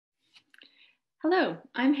Hello,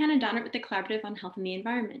 I'm Hannah Donner with the Collaborative on Health and the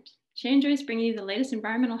Environment. She enjoys bringing you the latest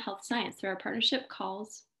environmental health science through our partnership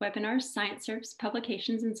calls, webinars, science serves,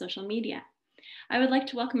 publications, and social media. I would like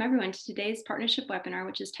to welcome everyone to today's partnership webinar,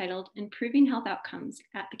 which is titled Improving Health Outcomes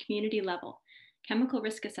at the Community Level, Chemical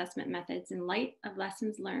Risk Assessment Methods in Light of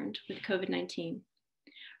Lessons Learned with COVID-19.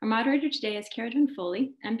 Our moderator today is Kile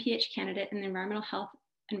Foley, MPH candidate in environmental health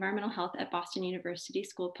at Boston University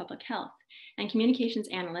School of Public Health, and communications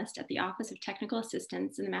analyst at the Office of Technical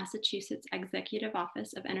Assistance in the Massachusetts Executive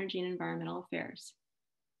Office of Energy and Environmental Affairs.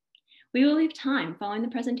 We will leave time following the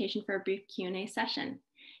presentation for a brief Q&A session.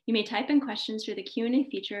 You may type in questions through the Q&A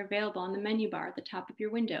feature available on the menu bar at the top of your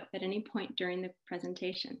window at any point during the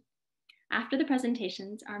presentation. After the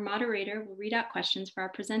presentations, our moderator will read out questions for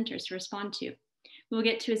our presenters to respond to. We will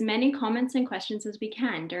get to as many comments and questions as we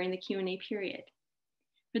can during the Q&A period.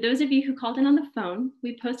 For those of you who called in on the phone,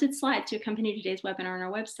 we posted slides to accompany today's webinar on our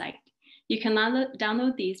website. You can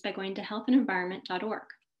download these by going to healthandenvironment.org.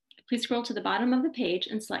 Please scroll to the bottom of the page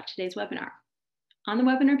and select today's webinar. On the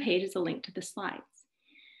webinar page is a link to the slides.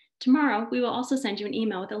 Tomorrow, we will also send you an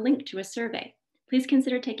email with a link to a survey. Please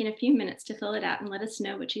consider taking a few minutes to fill it out and let us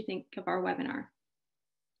know what you think of our webinar.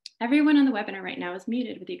 Everyone on the webinar right now is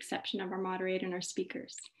muted with the exception of our moderator and our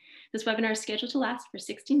speakers. This webinar is scheduled to last for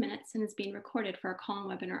 60 minutes and is being recorded for our call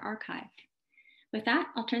and webinar archive. With that,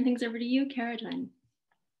 I'll turn things over to you, Kile. All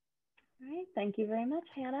right, thank you very much,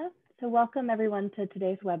 Hannah. So welcome everyone to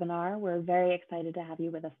today's webinar. We're very excited to have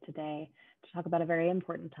you with us today to talk about a very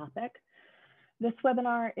important topic. This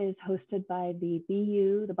webinar is hosted by the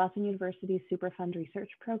BU, the Boston University Superfund Research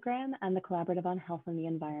Program, and the Collaborative on Health and the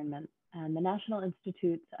Environment. And the National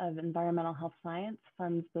Institutes of Environmental Health Science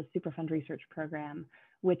funds the Superfund Research Program,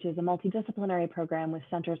 which is a multidisciplinary program with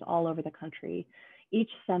centers all over the country. Each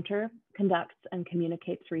center conducts and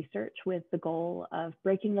communicates research with the goal of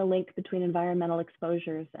breaking the link between environmental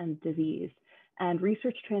exposures and disease. And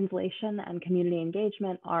research translation and community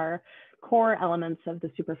engagement are core elements of the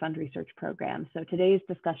Superfund Research Program. So today's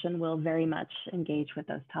discussion will very much engage with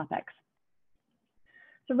those topics.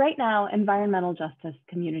 So right now, environmental justice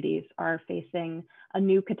communities are facing a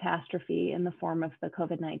new catastrophe in the form of the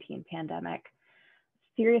COVID-19 pandemic.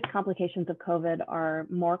 Serious complications of COVID are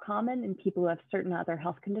more common in people who have certain other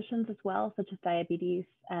health conditions as well, such as diabetes,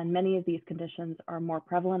 and many of these conditions are more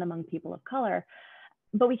prevalent among people of color.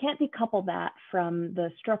 But we can't decouple that from the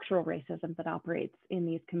structural racism that operates in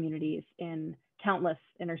these communities in countless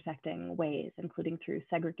intersecting ways, including through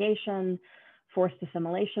segregation, forced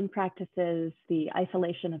assimilation practices, the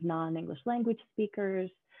isolation of non-English language speakers,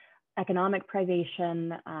 economic privation,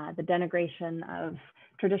 the denigration of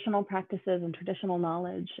traditional practices and traditional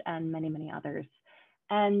knowledge, and many, many others.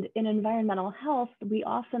 And in environmental health, we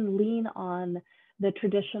often lean on the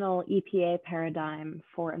traditional EPA paradigm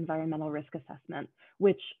for environmental risk assessment,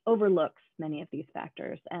 which overlooks many of these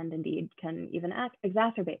factors and indeed can even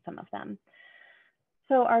exacerbate some of them.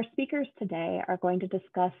 So our speakers today are going to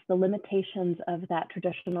discuss the limitations of that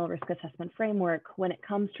traditional risk assessment framework when it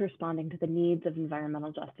comes to responding to the needs of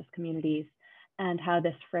environmental justice communities and how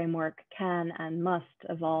this framework can and must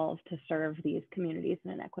evolve to serve these communities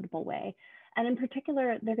in an equitable way. And in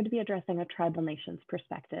particular, they're going to be addressing a tribal nations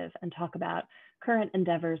perspective and talk about current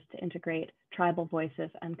endeavors to integrate tribal voices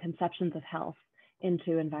and conceptions of health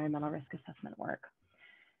into environmental risk assessment work.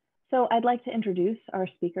 So I'd like to introduce our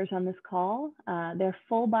speakers on this call. Their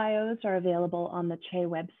full bios are available on the CHE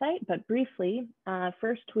website, but briefly,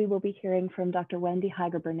 first we will be hearing from Dr. Wendy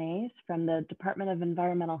Heiger-Bernays from the Department of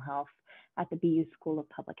Environmental Health at the BU School of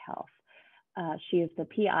Public Health. She is the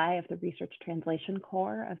PI of the Research Translation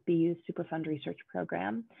Core of BU's Superfund Research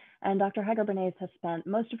Program. And Dr. Heiger-Bernays has spent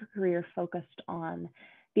most of her career focused on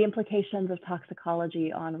the implications of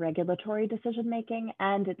toxicology on regulatory decision-making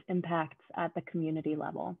and its impacts at the community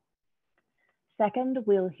level. Second,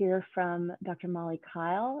 we'll hear from Dr. Molly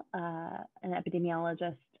Kile, an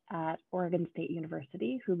epidemiologist at Oregon State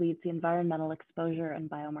University, who leads the Environmental Exposure and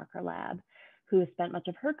Biomarker Lab, who has spent much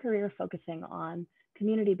of her career focusing on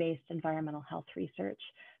community-based environmental health research.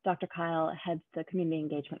 Dr. Kile heads the Community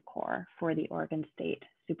Engagement Core for the Oregon State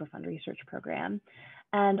Superfund Research Program.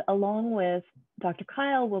 And along with Dr.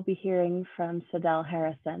 Kile, we'll be hearing from Sydelle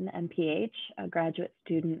N, MPH, a graduate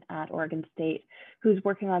student at Oregon State, who's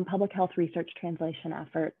working on public health research translation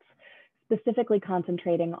efforts, specifically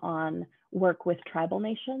concentrating on work with tribal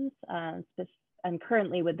nations, and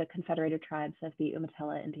currently with the Confederated Tribes of the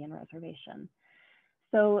Umatilla Indian Reservation.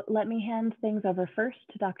 So let me hand things over first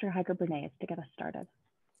to Dr. Heiger-Bernays to get us started.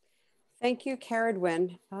 Thank you,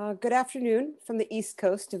 Kile. Good afternoon from the East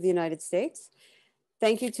Coast of the United States.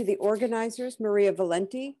 Thank you to the organizers, Maria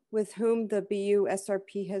Valenti, with whom the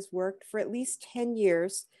BUSRP has worked for at least 10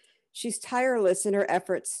 years. She's tireless in her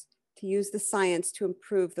efforts to use the science to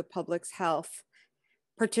improve the public's health,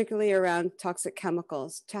 particularly around toxic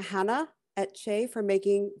chemicals. To Hannah at CHE for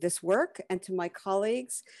making this work, and to my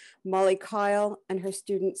colleagues, Molly Kile and her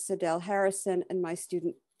student Sydelle Harrison, and my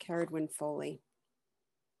student Caradwyn Foley.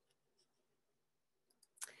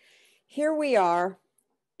 Here we are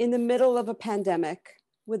in the middle of a pandemic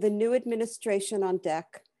with a new administration on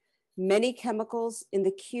deck, many chemicals in the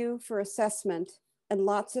queue for assessment, and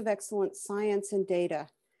lots of excellent science and data,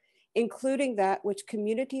 including that which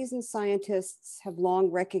communities and scientists have long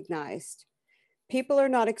recognized. People are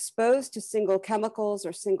not exposed to single chemicals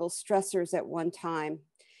or single stressors at one time.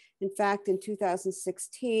 In fact, in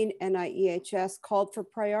 2016, NIEHS called for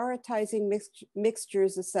prioritizing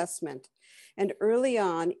mixtures assessment. And early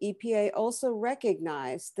on, EPA also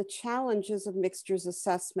recognized the challenges of mixtures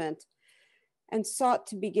assessment and sought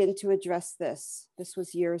to begin to address this. This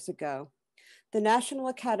was years ago. The National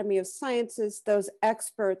Academy of Sciences, those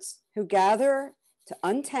experts who gather to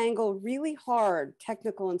untangle really hard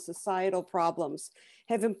technical and societal problems,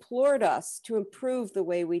 have implored us to improve the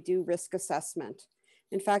way we do risk assessment.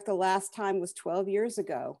 In fact, the last time was 12 years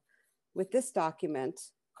ago with this document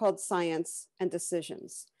called Science and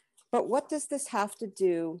Decisions. But what does this have to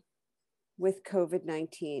do with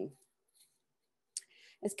COVID-19?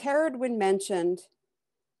 As Caradwyn mentioned,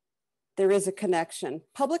 there is a connection.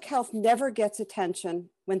 Public health never gets attention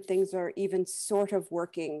when things are even sort of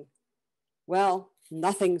working. Well,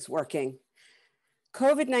 nothing's working.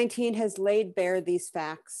 COVID-19 has laid bare these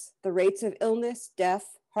facts. The rates of illness,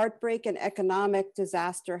 death, heartbreak, and economic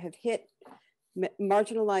disaster have hit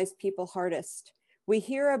marginalized people hardest. We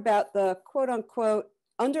hear about the quote unquote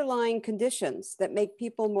underlying conditions that make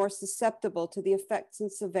people more susceptible to the effects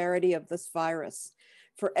and severity of this virus.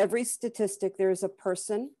 For every statistic, there is a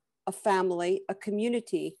person, a family, a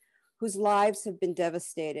community whose lives have been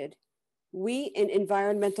devastated. We in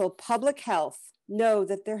environmental public health know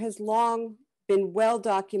that there has long been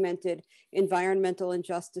well-documented environmental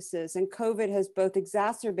injustices, and COVID has both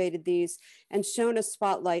exacerbated these and shown a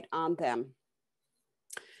spotlight on them.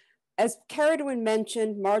 As Caradwyn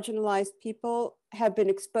mentioned, marginalized people have been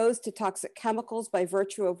exposed to toxic chemicals by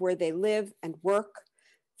virtue of where they live and work.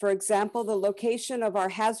 For example, the location of our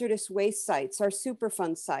hazardous waste sites, our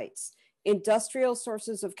Superfund sites, industrial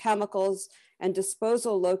sources of chemicals and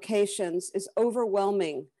disposal locations is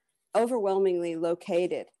overwhelmingly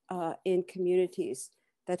located in communities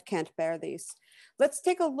that can't bear these. Let's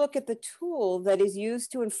take a look at the tool that is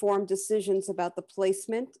used to inform decisions about the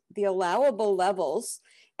placement, the allowable levels,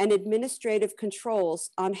 and administrative controls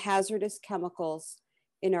on hazardous chemicals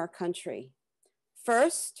in our country.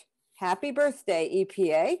 First, happy birthday,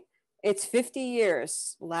 EPA. It's 50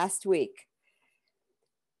 years last week.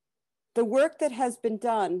 The work that has been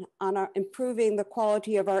done on improving the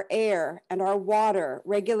quality of our air and our water,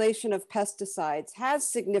 regulation of pesticides, has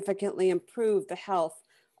significantly improved the health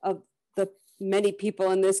of the many people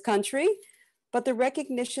in this country, but the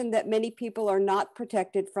recognition that many people are not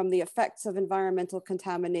protected from the effects of environmental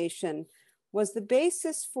contamination was the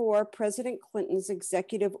basis for President Clinton's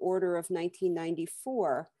executive order of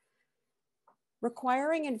 1994,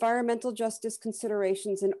 requiring environmental justice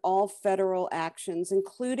considerations in all federal actions,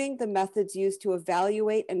 including the methods used to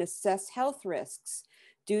evaluate and assess health risks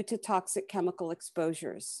due to toxic chemical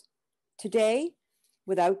exposures. Today,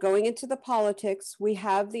 without going into the politics, we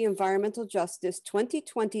have the Environmental Justice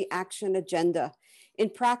 2020 Action Agenda. In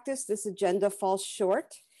practice, this agenda falls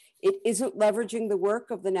short. It isn't leveraging the work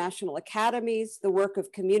of the national academies, the work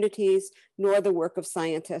of communities, nor the work of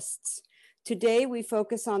scientists. Today, we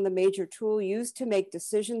focus on the major tool used to make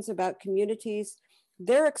decisions about communities,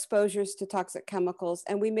 their exposures to toxic chemicals,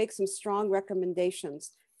 and we make some strong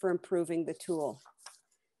recommendations for improving the tool.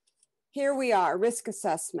 Here we are, risk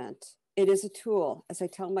assessment. It is a tool. As I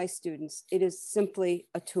tell my students, it is simply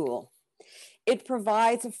a tool. It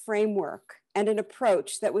provides a framework and an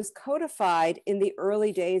approach that was codified in the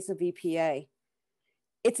early days of EPA.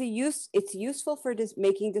 It's useful for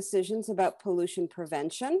making decisions about pollution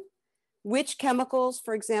prevention, which chemicals,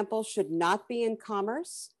 for example, should not be in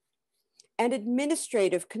commerce, and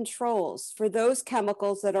administrative controls for those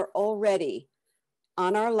chemicals that are already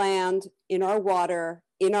on our land, in our water,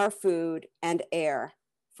 in our food and air.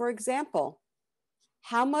 For example,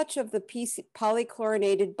 how much of the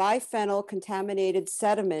polychlorinated biphenyl contaminated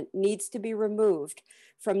sediment needs to be removed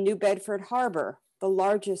from New Bedford Harbor, the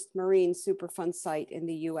largest marine Superfund site in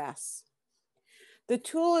the US? The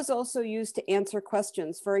tool is also used to answer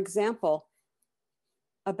questions, for example,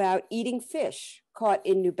 about eating fish caught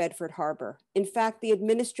in New Bedford Harbor. In fact, the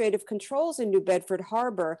administrative controls in New Bedford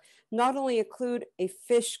Harbor not only include a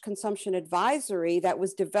fish consumption advisory that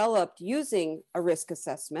was developed using a risk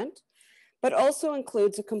assessment, but also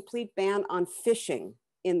includes a complete ban on fishing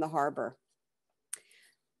in the harbor.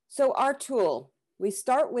 So our tool, we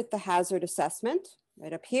start with the hazard assessment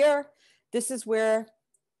right up here. This is where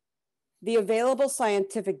the available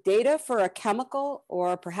scientific data for a chemical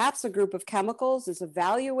or perhaps a group of chemicals is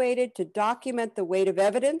evaluated to document the weight of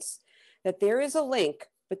evidence that there is a link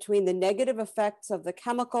between the negative effects of the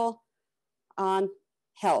chemical on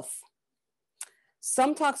health.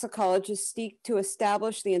 Some toxicologists seek to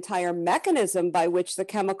establish the entire mechanism by which the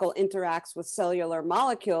chemical interacts with cellular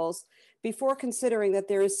molecules before considering that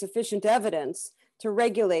there is sufficient evidence to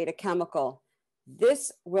regulate a chemical.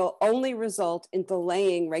 This will only result in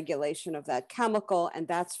delaying regulation of that chemical, and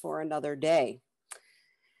that's for another day.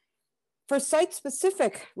 For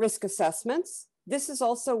site-specific risk assessments, this is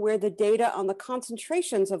also where the data on the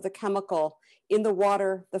concentrations of the chemical in the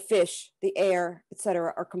water, the fish, the air, et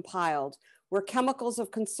cetera, are compiled, where chemicals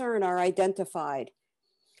of concern are identified.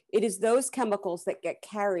 It is those chemicals that get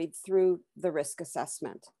carried through the risk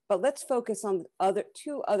assessment. But let's focus on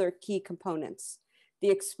two other key components, the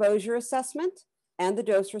exposure assessment and the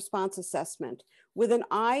dose response assessment, with an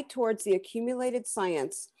eye towards the accumulated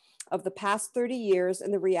science of the past 30 years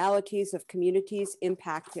and the realities of communities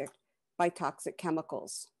impacted by toxic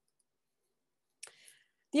chemicals.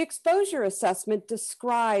 The exposure assessment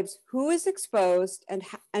describes who is exposed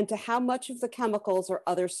and to how much of the chemicals or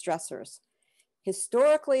other stressors.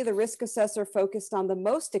 Historically, the risk assessor focused on the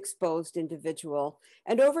most exposed individual,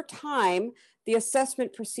 and over time, the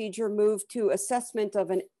assessment procedure moved to assessment of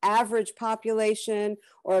an average population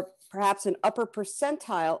or perhaps an upper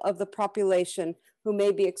percentile of the population who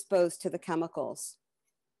may be exposed to the chemicals.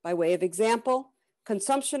 By way of example,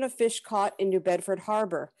 consumption of fish caught in New Bedford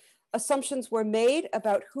Harbor. Assumptions were made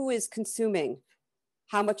about who is consuming,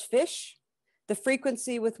 how much fish, the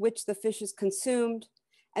frequency with which the fish is consumed,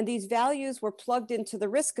 and these values were plugged into the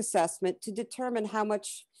risk assessment to determine how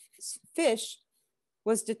much fish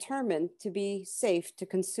was determined to be safe to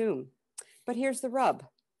consume. But here's the rub.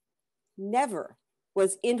 Never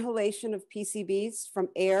was inhalation of PCBs from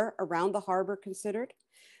air around the harbor considered,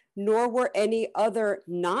 nor were any other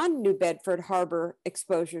non-New Bedford Harbor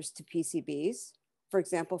exposures to PCBs, for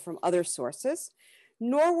example, from other sources,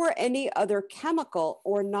 nor were any other chemical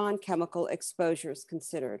or non-chemical exposures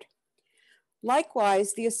considered.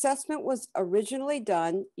 Likewise, the assessment was originally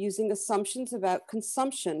done using assumptions about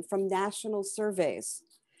consumption from national surveys,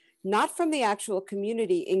 not from the actual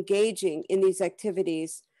community engaging in these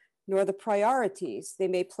activities, nor the priorities they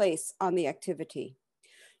may place on the activity.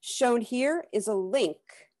 Shown here is a link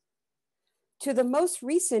to the most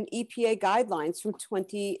recent EPA guidelines from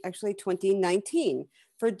 2019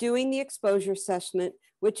 for doing the exposure assessment,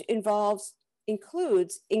 which includes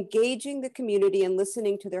engaging the community and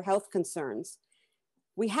listening to their health concerns.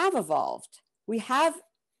 We have evolved. We have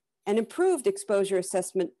an improved exposure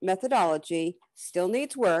assessment methodology, still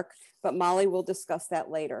needs work, but Molly will discuss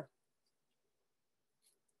that later.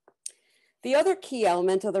 The other key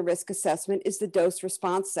element of the risk assessment is the dose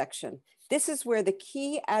response section. This is where the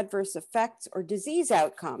key adverse effects or disease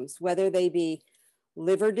outcomes, whether they be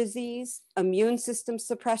liver disease, immune system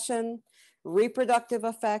suppression, reproductive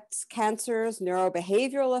effects, cancers,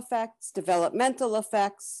 neurobehavioral effects, developmental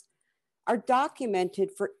effects, are documented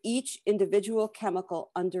for each individual chemical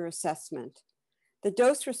under assessment. The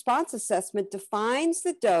dose response assessment defines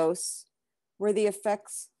the dose where the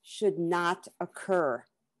effects should not occur.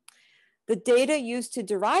 The data used to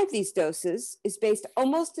derive these doses is based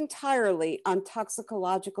almost entirely on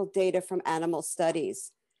toxicological data from animal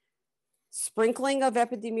studies, sprinkling of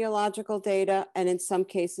epidemiological data, and in some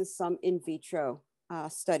cases, some in vitro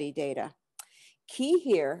study data. Key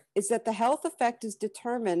here is that the health effect is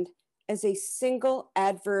determined as a single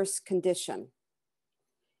adverse condition,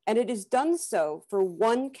 and it is done so for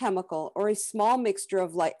one chemical or a small mixture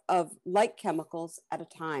of like chemicals at a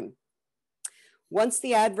time. Once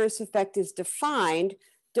the adverse effect is defined,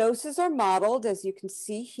 doses are modeled, as you can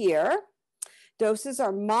see here. Doses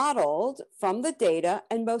are modeled from the data,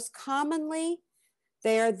 and most commonly,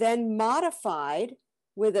 they are then modified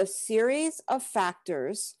with a series of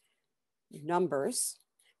factors, numbers,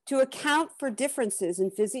 to account for differences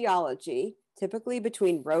in physiology, typically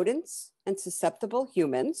between rodents and susceptible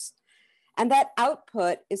humans, and that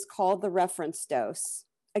output is called the reference dose.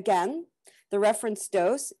 Again, the reference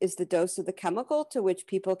dose is the dose of the chemical to which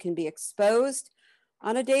people can be exposed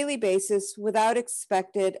on a daily basis without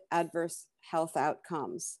expected adverse health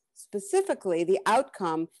outcomes, specifically the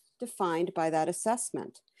outcome defined by that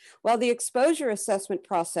assessment. While the exposure assessment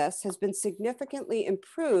process has been significantly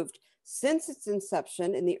improved since its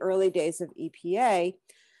inception in the early days of EPA,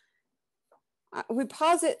 we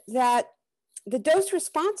posit that the dose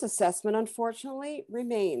response assessment, unfortunately,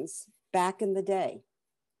 remains back in the day.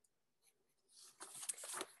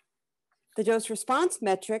 The dose response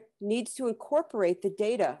metric needs to incorporate the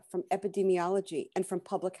data from epidemiology and from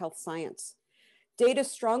public health science. Data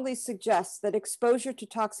strongly suggests that exposure to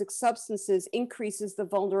toxic substances increases the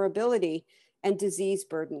vulnerability and disease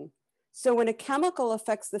burden. So when a chemical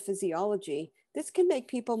affects the physiology, this can make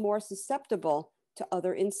people more susceptible to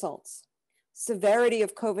other insults. Severity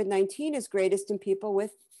of COVID-19 is greatest in people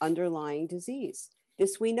with underlying disease.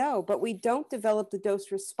 This we know, but we don't develop the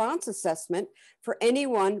dose response assessment for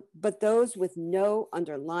anyone but those with no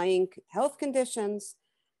underlying health conditions.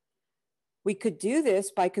 We could do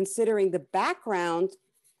this by considering the background,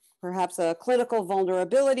 perhaps a clinical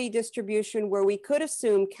vulnerability distribution where we could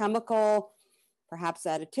assume chemical, perhaps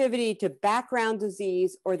additivity to background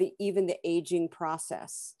disease or even the aging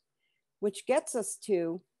process, which gets us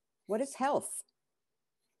to what is health?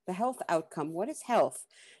 The health outcome, what is health?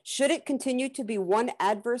 Should it continue to be one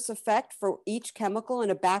adverse effect for each chemical in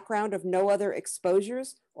a background of no other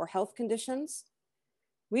exposures or health conditions?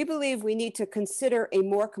 We believe we need to consider a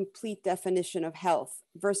more complete definition of health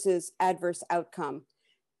versus adverse outcome.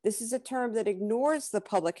 This is a term that ignores the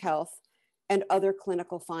public health and other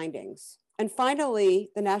clinical findings. And finally,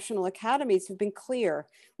 the national academies have been clear.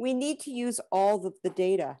 We need to use all of the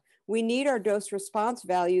data. We need our dose response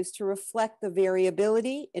values to reflect the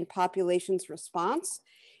variability in population's response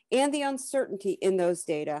and the uncertainty in those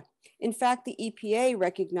data. In fact, the EPA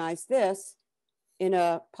recognized this in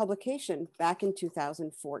a publication back in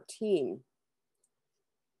 2014.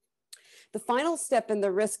 The final step in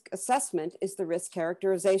the risk assessment is the risk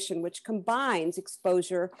characterization, which combines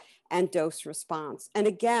exposure and dose response. And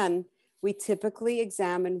again, we typically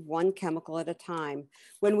examine one chemical at a time.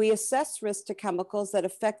 When we assess risk to chemicals that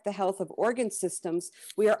affect the health of organ systems,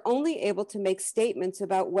 we are only able to make statements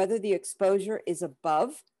about whether the exposure is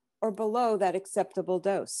above or below that acceptable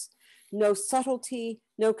dose. No subtlety,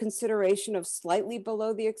 no consideration of slightly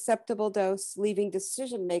below the acceptable dose, leaving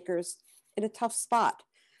decision makers in a tough spot.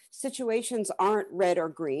 Situations aren't red or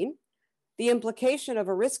green. The implication of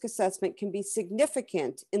a risk assessment can be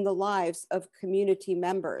significant in the lives of community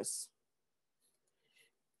members.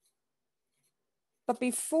 But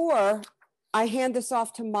before I hand this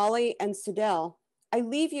off to Molly and Sydelle, I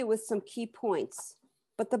leave you with some key points.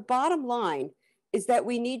 But the bottom line is that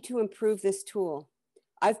we need to improve this tool.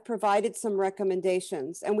 I've provided some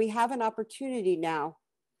recommendations, and we have an opportunity now.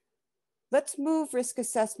 Let's move risk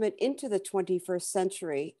assessment into the 21st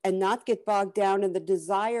century and not get bogged down in the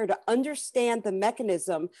desire to understand the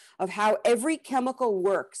mechanism of how every chemical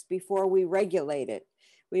works before we regulate it.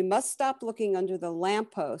 We must stop looking under the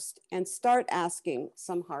lamppost and start asking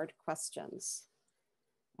some hard questions.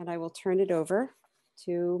 And I will turn it over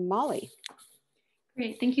to Molly.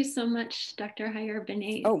 Great, thank you so much, Dr.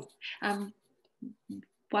 Heiger-Bernays. Oh.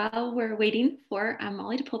 While we're waiting for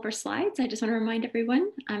Molly to pull up her slides, I just want to remind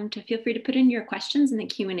everyone to feel free to put in your questions in the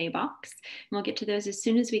Q&A box. And we'll get to those as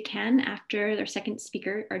soon as we can after their second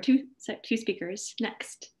speaker, or two speakers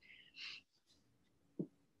next.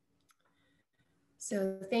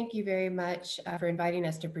 So thank you very much for inviting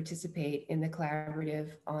us to participate in the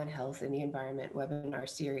Collaborative on Health and the Environment webinar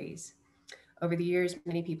series. Over the years,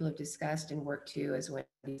 many people have discussed and worked to, as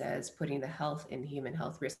Wendy says, putting the health and human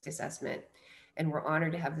health risk assessment. And we're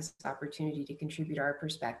honored to have this opportunity to contribute our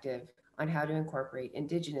perspective on how to incorporate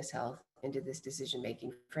Indigenous health into this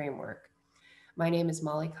decision-making framework. My name is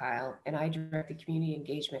Molly Kile, and I direct the Community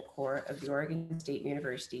Engagement Core of the Oregon State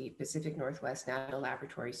University Pacific Northwest National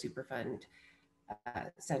Laboratory Superfund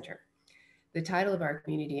Center. The title of our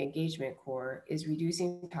Community Engagement Core is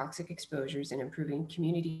Reducing Toxic Exposures and Improving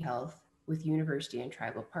Community Health with University and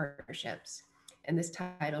Tribal Partnerships. And this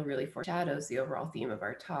title really foreshadows the overall theme of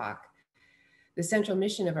our talk. The central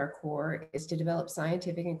mission of our core is to develop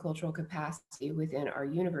scientific and cultural capacity within our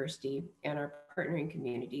university and our partnering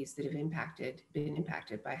communities that have been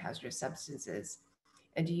impacted by hazardous substances,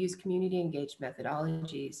 and to use community-engaged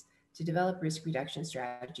methodologies to develop risk reduction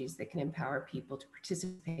strategies that can empower people to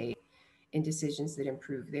participate in decisions that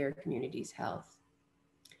improve their community's health.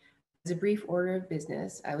 As a brief order of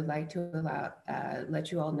business, I would like to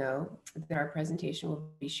let you all know that our presentation will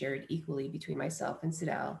be shared equally between myself and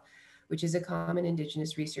Sydelle, which is a common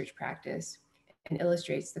Indigenous research practice and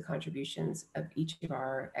illustrates the contributions of each of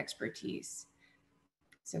our expertise.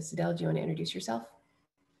 So Sydelle, do you want to introduce yourself?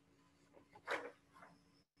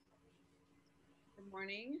 Good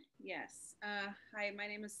morning. Yes. Hi, my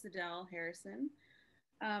name is Sydelle Harrison.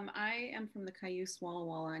 I am from the Cayuse, Walla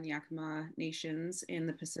Walla, and Yakima nations in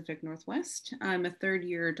the Pacific Northwest. I'm a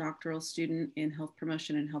third-year doctoral student in health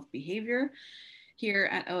promotion and health behavior here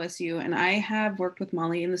at OSU, and I have worked with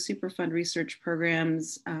Molly in the Superfund research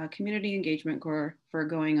program's community engagement core for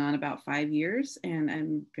going on about 5 years, and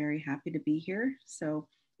I'm very happy to be here. So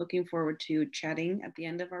looking forward to chatting at the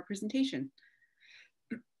end of our presentation.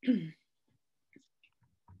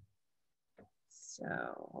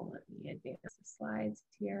 So let me advance the slides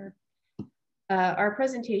here. Our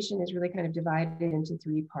presentation is really kind of divided into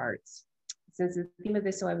 3 parts. Since the theme of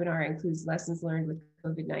this webinar includes lessons learned with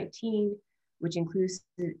COVID-19, which includes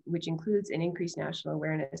an increased national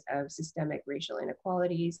awareness of systemic racial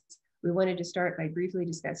inequalities, we wanted to start by briefly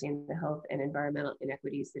discussing the health and environmental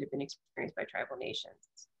inequities that have been experienced by tribal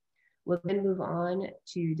nations. We'll then move on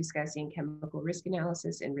to discussing chemical risk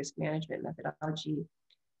analysis and risk management methodology,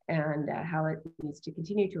 and how it needs to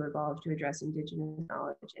continue to evolve to address Indigenous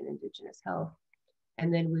knowledge and Indigenous health.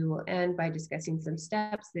 And then we will end by discussing some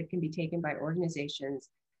steps that can be taken by organizations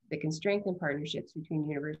that can strengthen partnerships between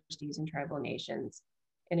universities and tribal nations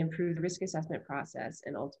and improve the risk assessment process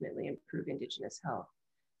and ultimately improve Indigenous health.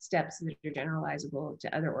 Steps that are generalizable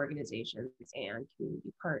to other organizations and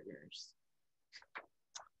community partners.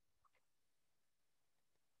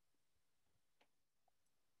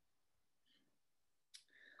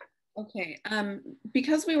 Okay,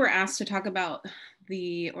 because we were asked to talk about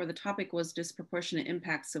the topic was disproportionate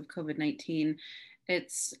impacts of COVID-19,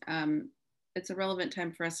 it's a relevant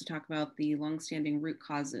time for us to talk about the longstanding root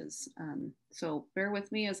causes. So bear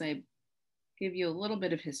with me as I give you a little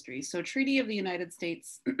bit of history. So treaties of the United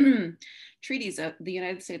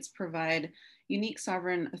States provide unique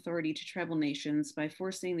sovereign authority to tribal nations by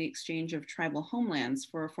forcing the exchange of tribal homelands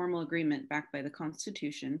for a formal agreement backed by the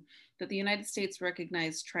Constitution that the United States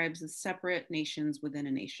recognized tribes as separate nations within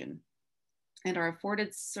a nation and are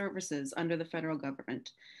afforded services under the federal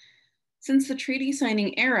government. Since the treaty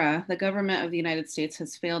signing era, the government of the United States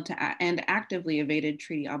has failed to and actively evaded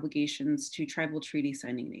treaty obligations to tribal treaty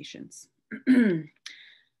signing nations.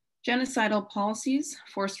 Genocidal policies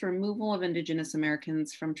forced removal of Indigenous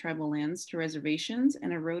Americans from tribal lands to reservations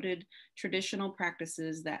and eroded traditional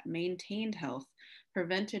practices that maintained health,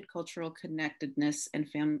 prevented cultural connectedness, and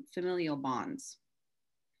familial bonds.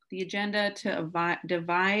 The agenda to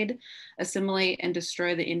divide, assimilate, and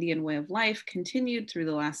destroy the Indian way of life continued through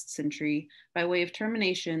the last century by way of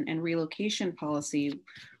termination and relocation policy,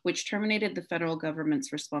 which terminated the federal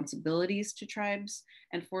government's responsibilities to tribes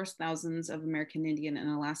and forced thousands of American Indian and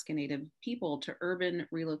Alaska Native people to urban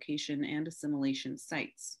relocation and assimilation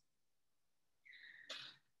sites.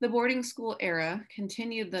 The boarding school era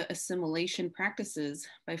continued the assimilation practices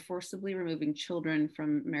by forcibly removing children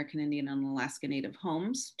from American Indian and Alaska Native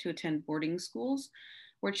homes to attend boarding schools,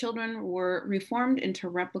 where children were reformed into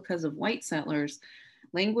replicas of white settlers,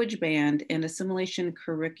 language banned, and assimilation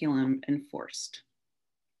curriculum enforced.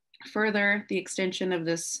 Further, the extension of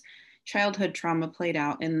this childhood trauma played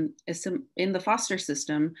out in the foster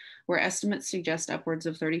system, where estimates suggest upwards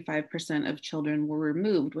of 35% of children were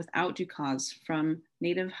removed without due cause from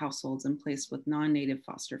Native households and placed with non-Native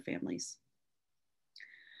foster families.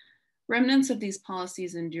 Remnants of these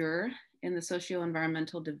policies endure in the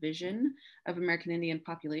socio-environmental division of American Indian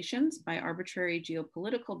populations by arbitrary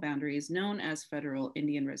geopolitical boundaries known as federal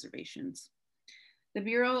Indian reservations. The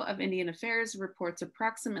Bureau of Indian Affairs reports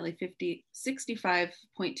approximately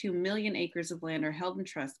 65.2 million acres of land are held in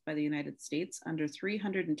trust by the United States under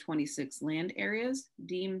 326 land areas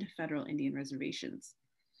deemed federal Indian reservations.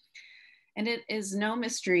 And it is no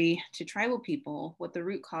mystery to tribal people what the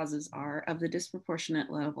root causes are of the disproportionate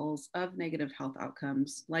levels of negative health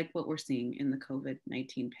outcomes, like what we're seeing in the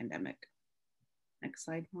COVID-19 pandemic. Next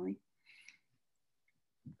slide, Molly.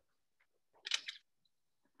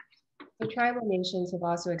 The tribal nations have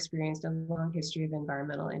also experienced a long history of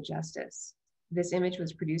environmental injustice. This image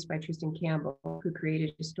was produced by Tristan Campbell, who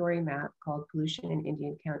created a story map called Pollution in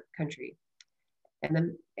Indian Country.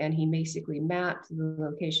 And he basically mapped the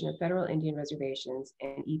location of federal Indian reservations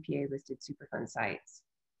and EPA-listed Superfund sites.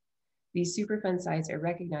 These Superfund sites are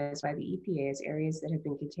recognized by the EPA as areas that have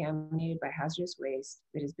been contaminated by hazardous waste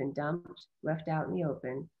that has been dumped, left out in the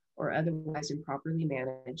open, or otherwise improperly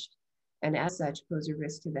managed, and as such pose a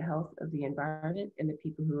risk to the health of the environment and the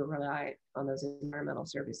people who rely on those environmental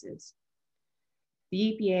services.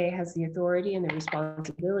 The EPA has the authority and the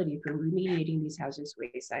responsibility for remediating these hazardous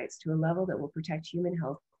waste sites to a level that will protect human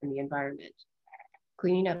health and the environment.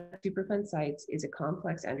 Cleaning up Superfund sites is a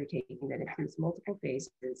complex undertaking that includes multiple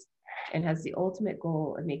phases and has the ultimate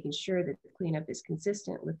goal of making sure that the cleanup is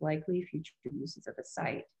consistent with likely future uses of a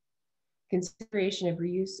site. Consideration of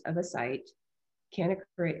reuse of a site can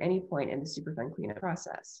occur at any point in the Superfund cleanup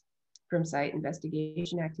process, from site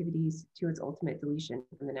investigation activities to its ultimate deletion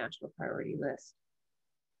from the national priority list.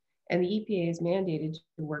 And the EPA is mandated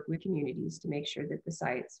to work with communities to make sure that the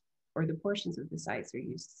sites or the portions of the sites are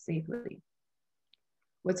used safely.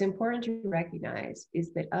 What's important to recognize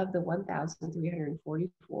is that of the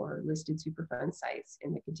 1,344 listed Superfund sites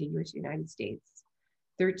in the contiguous United States,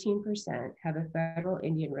 13% have a federal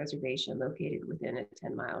Indian reservation located within a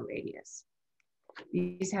 10-mile radius.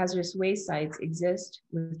 These hazardous waste sites exist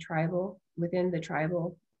within the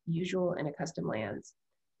tribal, usual, and accustomed lands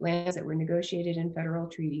that were negotiated in federal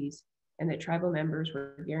treaties and that tribal members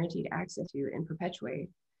were guaranteed access to and perpetuate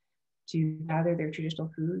to gather their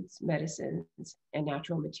traditional foods, medicines, and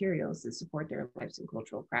natural materials that support their lives and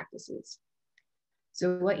cultural practices.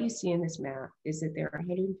 So what you see in this map is that there are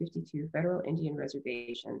 152 federal Indian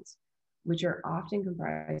reservations, which are often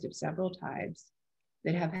comprised of several tribes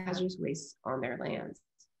that have hazardous wastes on their lands.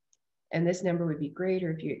 And this number would be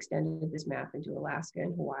greater if you extended this map into Alaska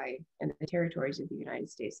and Hawaii and the territories of the United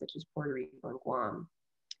States, such as Puerto Rico and Guam.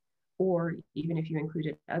 Or even if you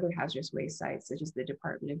included other hazardous waste sites, such as the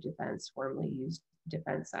Department of Defense, formerly used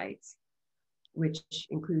defense sites, which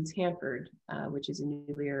includes Hanford, which is a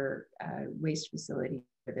nuclear waste facility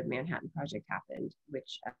where the Manhattan Project happened,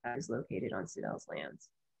 which is located on Sydelle's lands.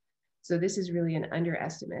 So this is really an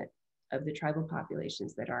underestimate of the tribal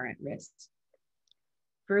populations that are at risk.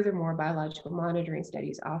 Furthermore, biological monitoring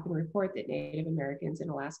studies often report that Native Americans and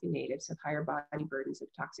Alaskan Natives have higher body burdens of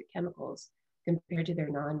toxic chemicals compared to their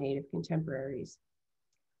non-Native contemporaries.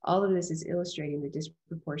 All of this is illustrating the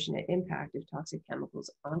disproportionate impact of toxic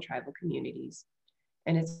chemicals on tribal communities.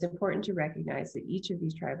 And it's important to recognize that each of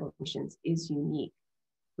these tribal nations is unique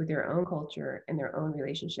with their own culture and their own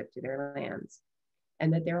relationship to their lands,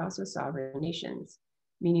 and that they're also sovereign nations,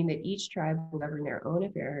 meaning that each tribe will govern their own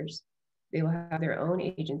affairs, they will have their own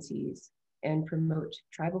agencies and promote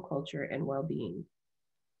tribal culture and well-being.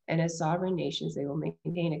 And as sovereign nations, they will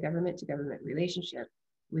maintain a government-to-government relationship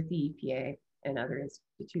with the EPA and other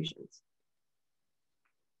institutions.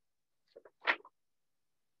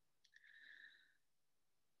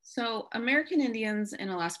 So American Indians and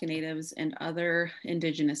Alaska Natives and other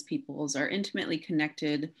indigenous peoples are intimately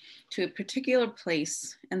connected to a particular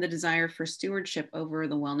place and the desire for stewardship over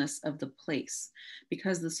the wellness of the place,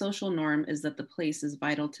 because the social norm is that the place is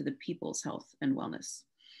vital to the people's health and wellness.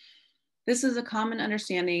 This is a common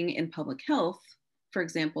understanding in public health. For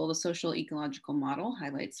example, the social ecological model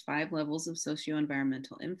highlights 5 levels of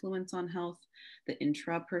socio-environmental influence on health: the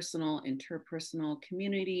intrapersonal, interpersonal,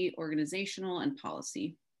 community, organizational, and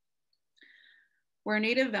policy. Where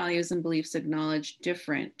Native values and beliefs acknowledge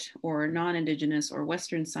different or non-Indigenous or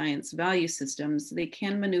Western science value systems, they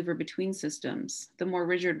can maneuver between systems. The more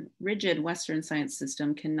rigid Western science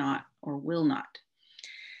system cannot or will not.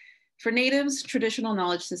 For Natives, traditional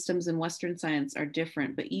knowledge systems in Western science are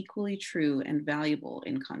different, but equally true and valuable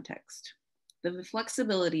in context. The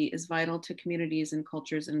flexibility is vital to communities and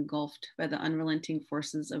cultures engulfed by the unrelenting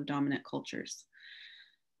forces of dominant cultures.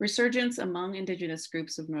 Resurgence among Indigenous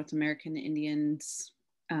groups of North American Indians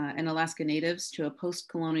and Alaska Natives to a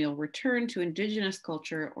post-colonial return to Indigenous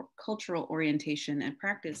culture or cultural orientation and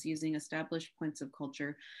practice using established points of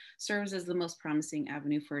culture serves as the most promising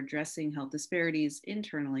avenue for addressing health disparities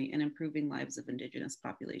internally and improving lives of Indigenous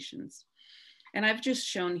populations. And I've just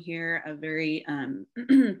shown here a very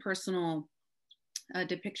personal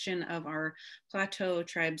depiction of our Plateau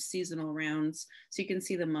tribe's seasonal rounds. So you can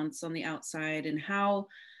see the months on the outside and how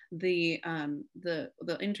the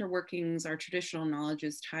interworkings, our traditional knowledge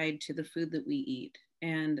is tied to the food that we eat.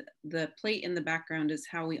 And the plate in the background is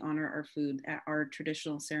how we honor our food at our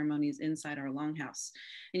traditional ceremonies inside our longhouse.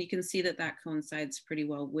 And you can see that that coincides pretty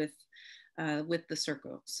well with the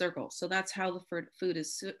circle. So that's how the food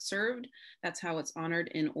is served. That's how it's honored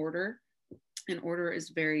in order. And order is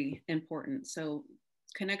very important. So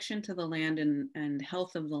connection to the land and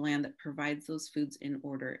health of the land that provides those foods in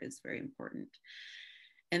order is very important.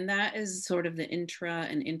 And that is sort of the intra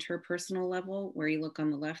and interpersonal level where you look on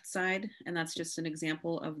the left side. And that's just an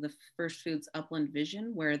example of the First Foods Upland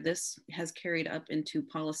vision, where this has carried up into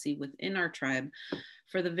policy within our tribe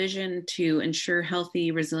for the vision to ensure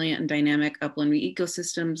healthy, resilient, and dynamic upland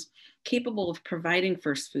ecosystems capable of providing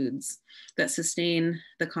first foods that sustain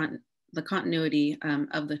the continuity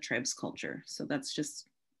of the tribe's culture. So that's just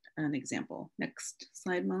an example. Next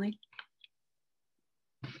slide, Molly.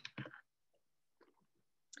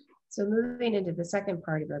 So moving into the second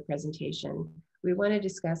part of our presentation, we want to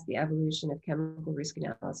discuss the evolution of chemical risk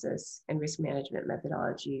analysis and risk management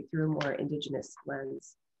methodology through a more Indigenous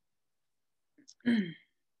lens.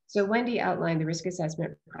 So Wendy outlined the risk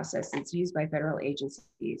assessment process that's used by federal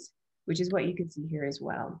agencies, which is what you can see here as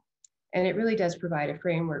well. And it really does provide a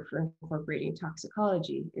framework for incorporating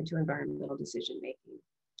toxicology into environmental decision-making.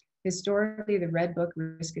 Historically, the Red Book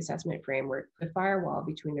risk assessment framework put a firewall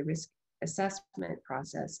between the risk assessment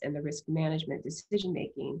process and the risk management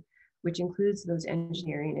decision-making, which includes those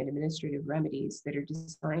engineering and administrative remedies that are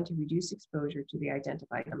designed to reduce exposure to the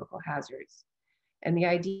identified chemical hazards. And the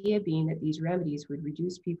idea being that these remedies would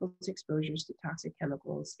reduce people's exposures to toxic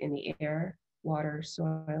chemicals in the air, water,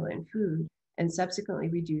 soil, and food, and subsequently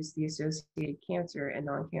reduce the associated cancer and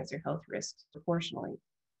non-cancer health risks proportionally.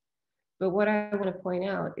 But what I want to point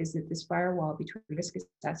out is that this firewall between risk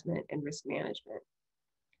assessment and risk management.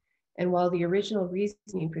 And while the original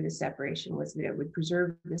reasoning for this separation was that it would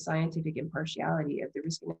preserve the scientific impartiality of the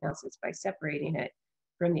risk analysis by separating it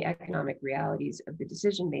from the economic realities of the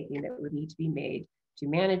decision-making that would need to be made to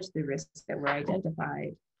manage the risks that were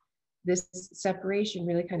identified, this separation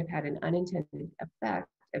really kind of had an unintended effect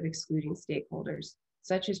of excluding stakeholders,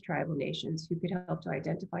 such as tribal nations, who could help to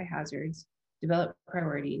identify hazards, develop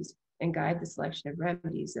priorities, and guide the selection of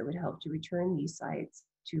remedies that would help to return these sites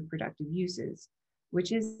to productive uses,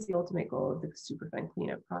 which is the ultimate goal of the Superfund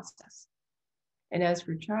cleanup process. And as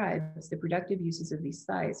for tribes, the productive uses of these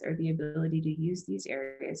sites are the ability to use these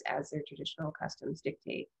areas as their traditional customs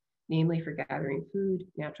dictate, namely for gathering food,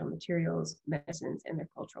 natural materials, medicines, and their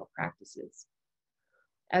cultural practices.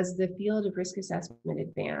 As the field of risk assessment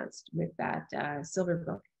advanced with that silver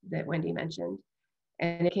book that Wendy mentioned,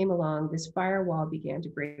 and it came along, this firewall began to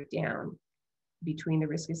break down between the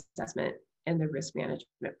risk assessment and the risk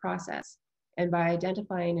management process. And by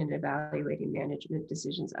identifying and evaluating management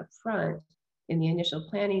decisions up front, in the initial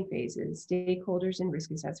planning phases, stakeholders and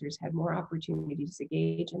risk assessors had more opportunities to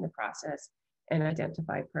engage in the process and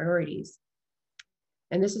identify priorities.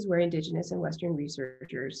 And this is where Indigenous and Western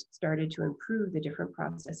researchers started to improve the different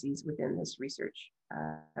processes within this research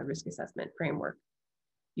risk assessment framework.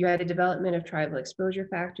 You had a development of tribal exposure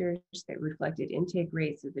factors that reflected intake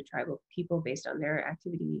rates of the tribal people based on their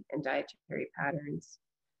activity and dietary patterns.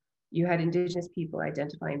 You had Indigenous people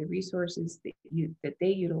identifying the resources that they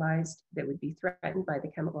utilized that would be threatened by the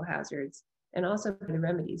chemical hazards, and also the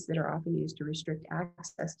remedies that are often used to restrict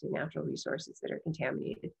access to natural resources that are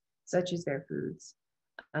contaminated, such as their foods,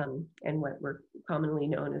 and what were commonly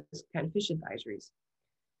known as kind of fish advisories.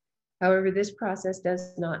 However, this process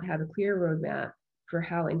does not have a clear roadmap for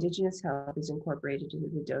how Indigenous health is incorporated into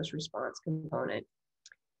the dose response component.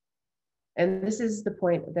 And this is the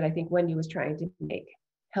point that I think Wendy was trying to make.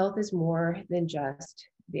 Health is more than just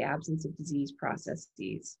the absence of disease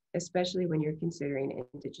processes, especially when you're considering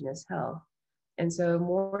Indigenous health. And so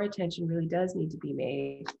more attention really does need to be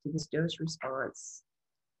made to this dose response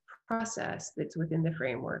process that's within the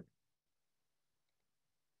framework.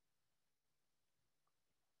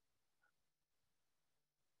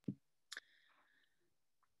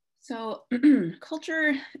 So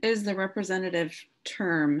culture is the representative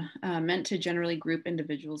term meant to generally group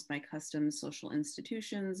individuals by customs, social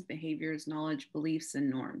institutions, behaviors, knowledge, beliefs, and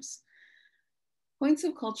norms. Points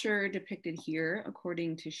of culture depicted here,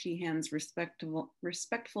 according to Sheehan's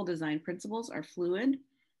respectful design principles, are fluid,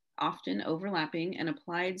 often overlapping, and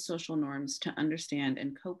applied social norms to understand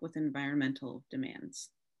and cope with environmental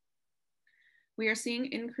demands. We are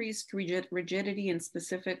seeing increased rigidity in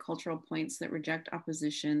specific cultural points that reject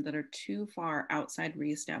opposition that are too far outside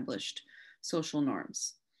reestablished social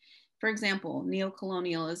norms. For example,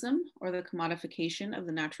 neocolonialism, or the commodification of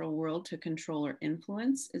the natural world to control or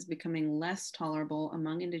influence, is becoming less tolerable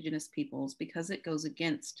among Indigenous peoples because it goes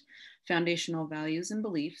against foundational values and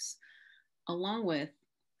beliefs, along with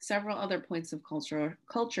several other points of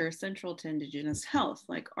culture central to Indigenous health,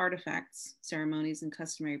 like artifacts, ceremonies and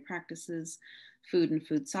customary practices, food and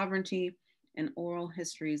food sovereignty, and oral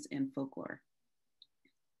histories and folklore.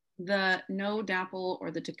 The No DAPL, or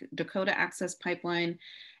the Dakota Access Pipeline,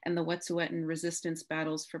 and the Wet'suwet'en resistance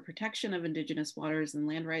battles for protection of Indigenous waters and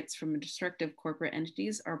land rights from destructive corporate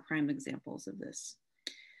entities are prime examples of this.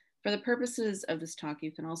 For the purposes of this talk,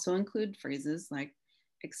 you can also include phrases like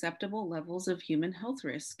acceptable levels of human health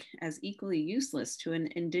risk as equally useless to an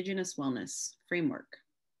Indigenous wellness framework.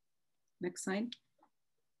 Next slide.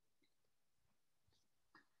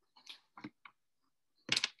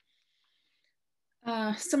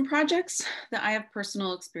 Some projects that I have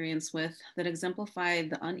personal experience with that exemplify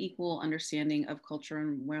the unequal understanding of culture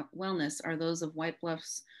and wellness are those of White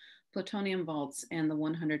Bluff's plutonium vaults and the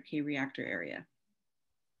 100K reactor area.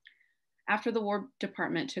 After the War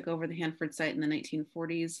Department took over the Hanford site in the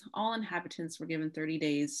 1940s, all inhabitants were given 30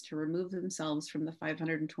 days to remove themselves from the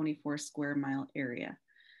 524 square mile area.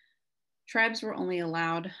 Tribes were only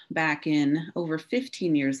allowed back in over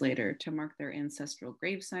 15 years later to mark their ancestral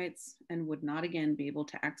grave sites and would not again be able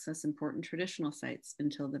to access important traditional sites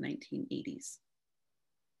until the 1980s.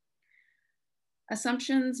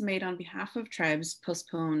 Assumptions made on behalf of tribes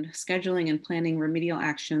postponed scheduling and planning remedial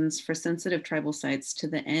actions for sensitive tribal sites to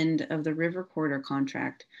the end of the River Corridor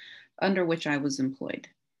contract under which I was employed.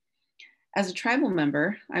 As a tribal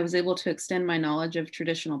member, I was able to extend my knowledge of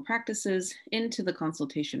traditional practices into the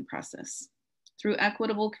consultation process. Through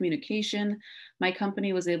equitable communication, my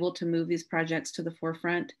company was able to move these projects to the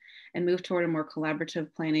forefront and move toward a more collaborative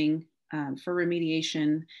planning for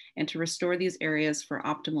remediation and to restore these areas for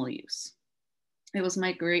optimal use. It was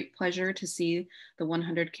my great pleasure to see the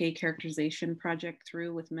 100K characterization project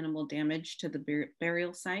through with minimal damage to the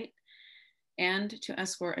burial site, and to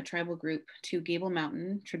escort a tribal group to Gable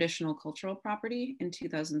Mountain traditional cultural property in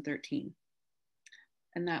 2013.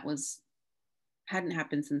 And that hadn't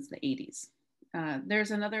happened since the 80s.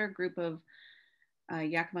 There's another group of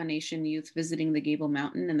Yakima Nation youth visiting the Gable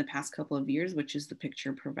Mountain in the past couple of years, which is the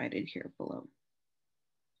picture provided here below.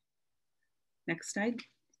 Next slide.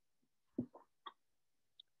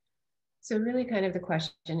 So really kind of the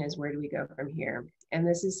question is, where do we go from here? And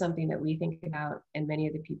this is something that we think about, and many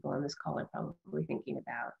of the people on this call are probably thinking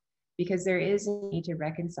about, because there is a need to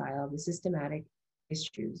reconcile the systematic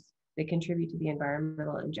issues that contribute to the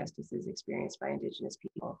environmental injustices experienced by Indigenous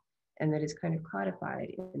people, and that is kind of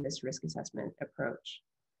codified in this risk assessment approach.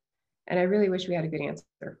 And I really wish we had a good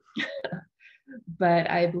answer. But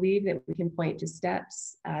I believe that we can point to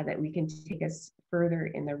steps that we can take us further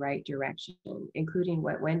in the right direction, including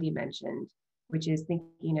what Wendy mentioned, which is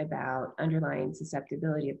thinking about underlying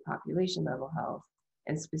susceptibility of population level health,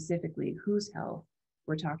 and specifically whose health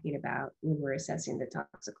we're talking about when we're assessing the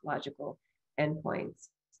toxicological endpoints.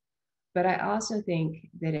 But I also think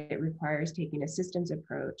that it requires taking a systems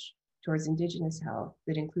approach towards Indigenous health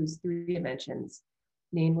that includes 3 dimensions,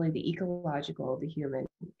 namely the ecological, the human,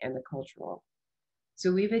 and the cultural.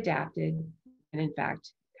 So we've adapted, and in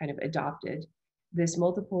fact, kind of adopted, this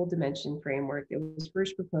multiple dimension framework that was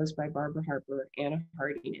first proposed by Barbara Harper, Anna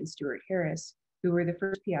Harding, and Stuart Harris, who were the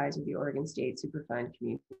first PIs of the Oregon State Superfund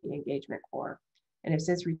Community Engagement Corps, and have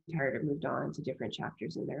since retired or moved on to different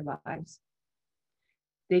chapters in their lives.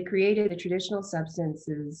 They created the traditional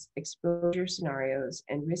substances exposure scenarios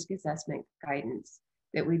and risk assessment guidance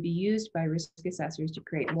that would be used by risk assessors to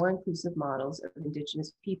create more inclusive models of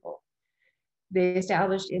Indigenous people. They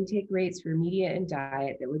established intake rates for media and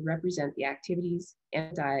diet that would represent the activities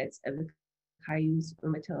and diets of the Cayuse,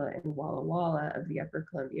 Umatilla, and Walla Walla of the Upper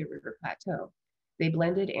Columbia River Plateau. They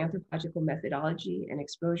blended anthropological methodology and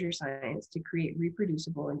exposure science to create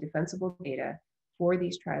reproducible and defensible data for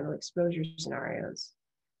these tribal exposure scenarios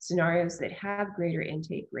that have greater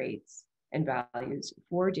intake rates and values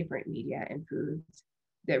for different media and foods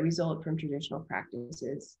that result from traditional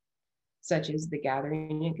practices, such as the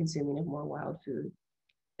gathering and consuming of more wild food.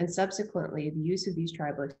 And subsequently, the use of these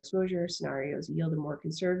tribal exposure scenarios yield a more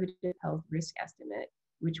conservative health risk estimate,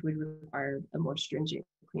 which would require a more stringent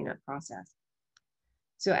cleanup process.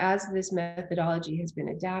 So as this methodology has been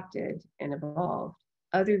adapted and evolved,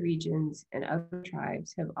 other regions and other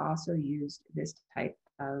tribes have also used this type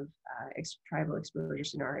of tribal exposure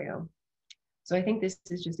scenario. So I think this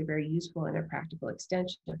is just a very useful and a practical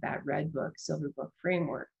extension of that Red Book, Silver Book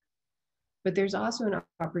framework. But there's also an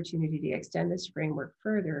opportunity to extend this framework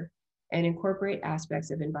further and incorporate aspects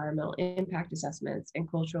of environmental impact assessments and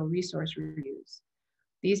cultural resource reviews.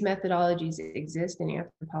 These methodologies exist in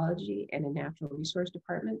anthropology and in natural resource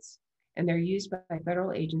departments, and they're used by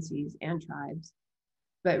federal agencies and tribes.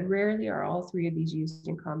 But rarely are all 3 of these used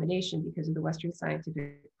in combination because of the Western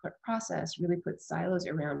scientific process really puts silos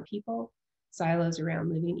around people, silos around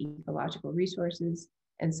living ecological resources,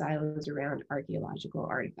 and silos around archaeological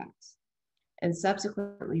artifacts. And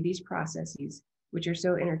subsequently, these processes, which are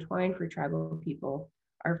so intertwined for tribal people,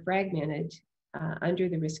 are fragmented under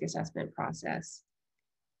the risk assessment process,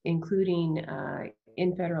 including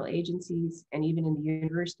in federal agencies and even in the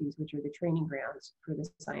universities, which are the training grounds for the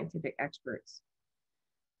scientific experts.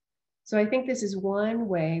 So I think this is one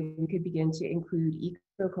way we could begin to include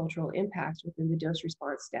ecocultural impacts within the dose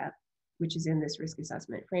response step, which is in this risk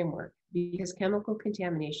assessment framework, because chemical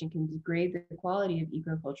contamination can degrade the quality of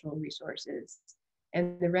ecocultural resources,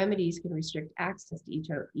 and the remedies can restrict access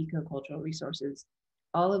to ecocultural resources,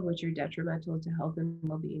 all of which are detrimental to health and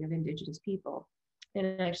well-being of Indigenous people,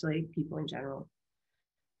 and actually people in general.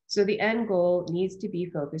 So the end goal needs to be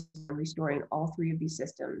focused on restoring all 3 of these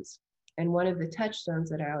systems. And one of the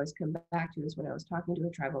touchstones that I always come back to is when I was talking to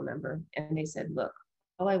a tribal member, and they said, look,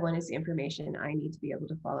 All I want is the information I need to be able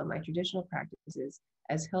to follow my traditional practices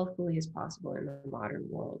as healthfully as possible in the modern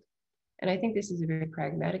world. And I think this is a very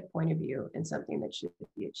pragmatic point of view and something that should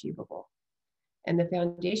be achievable. And the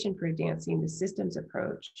foundation for advancing the systems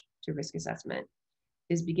approach to risk assessment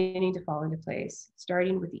is beginning to fall into place,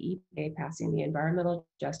 starting with the EPA passing the Environmental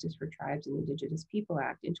Justice for Tribes and Indigenous People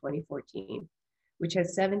Act in 2014, which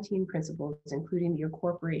has 17 principles, including the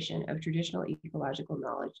incorporation of traditional ecological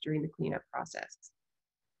knowledge during the cleanup process.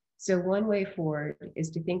 So one way forward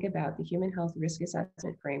is to think about the human health risk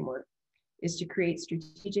assessment framework is to create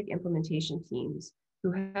strategic implementation teams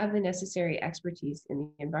who have the necessary expertise in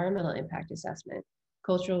the environmental impact assessment,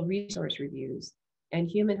 cultural resource reviews, and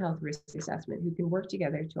human health risk assessment who can work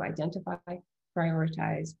together to identify,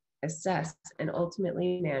 prioritize, assess, and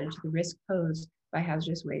ultimately manage the risk posed by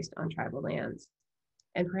hazardous waste on tribal lands.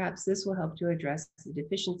 And perhaps this will help to address the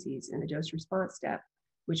deficiencies in the dose response step,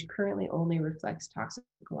 which currently only reflects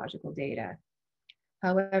toxicological data.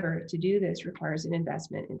 However, to do this requires an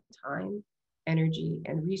investment in time, energy,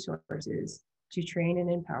 and resources to train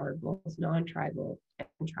and empower both non-tribal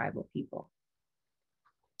and tribal people.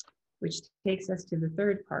 Which takes us to the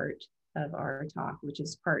third part of our talk, which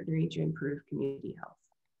is partnering to improve community health.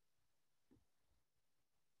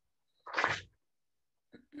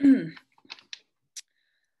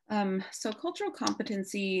 So cultural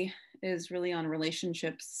competency is really on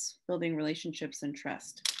relationships, building relationships and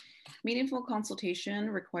trust. Meaningful consultation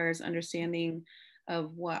requires understanding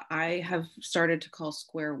of what I have started to call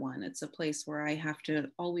square one. It's a place where I have to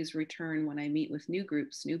always return when I meet with new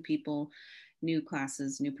groups, new people, new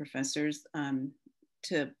classes, new professors,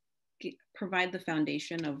 to provide the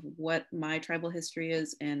foundation of what my tribal history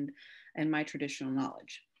is and my traditional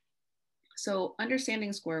knowledge. So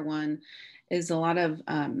understanding square one is a lot of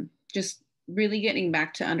just really getting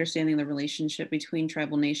back to understanding the relationship between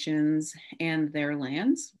tribal nations and their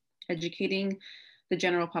lands, educating the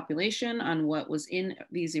general population on what was in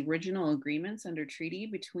these original agreements under treaty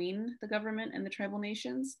between the government and the tribal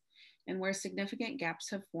nations, and where significant gaps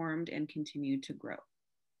have formed and continue to grow.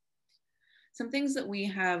 Some things that we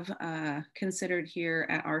have considered here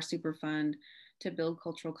at our Superfund to build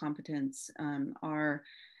cultural competence are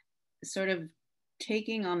sort of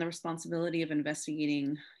taking on the responsibility of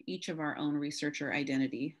investigating each of our own researcher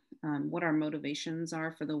identity, what our motivations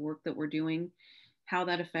are for the work that we're doing, how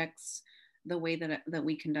that affects the way that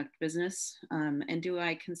we conduct business, and do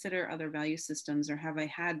I consider other value systems, or have I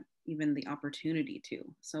had even the opportunity to?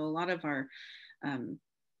 So a lot of our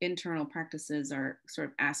internal practices are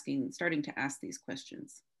sort of starting to ask these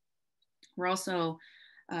questions. We're also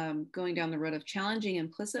going down the road of challenging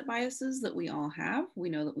implicit biases that we all have. We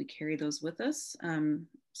know that we carry those with us.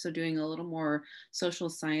 So doing a little more social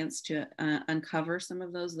science to uncover some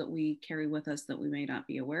of those that we carry with us that we may not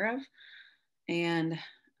be aware of. And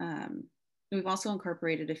we've also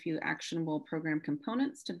incorporated a few actionable program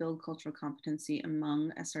components to build cultural competency among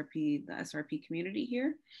the SRP community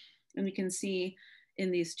here. And we can see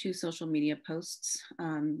in these two social media posts,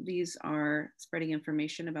 these are spreading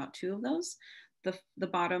information about two of those. The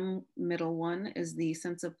bottom middle one is the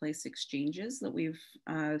sense of place exchanges that we've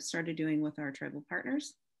started doing with our tribal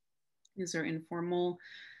partners. These are informal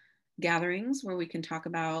gatherings where we can talk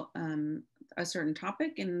about a certain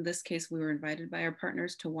topic. In this case, we were invited by our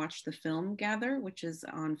partners to watch the film Gather, which is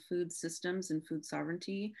on food systems and food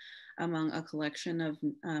sovereignty among a collection of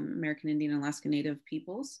American Indian and Alaska Native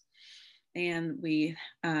peoples. And we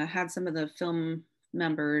had some of the film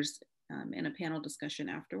members in a panel discussion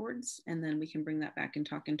afterwards, and then we can bring that back and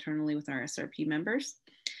talk internally with our SRP members.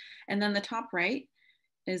 And then the top right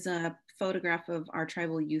is a photograph of our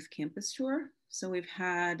tribal youth campus tour. So we've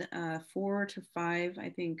had 4 to 5, I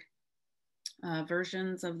think,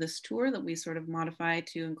 versions of this tour that we sort of modify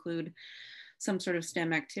to include some sort of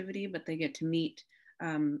STEM activity, but they get to meet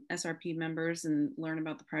SRP members and learn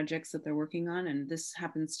about the projects that they're working on. And this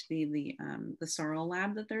happens to be the sorrel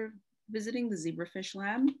lab that they're visiting, the zebrafish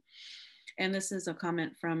lab. And this is a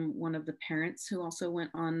comment from one of the parents who also went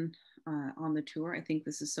on the tour. I think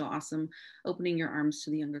this is so awesome, opening your arms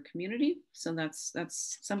to the younger community. So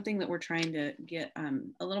that's something that we're trying to get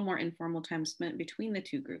a little more informal time spent between the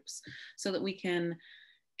two groups so that we can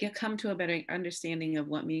come to a better understanding of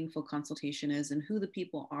what meaningful consultation is and who the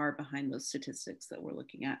people are behind those statistics that we're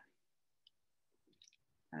looking at.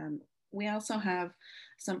 We also have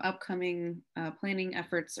some upcoming planning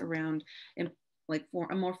efforts around for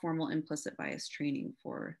a more formal implicit bias training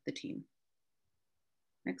for the team.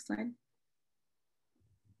 Next slide.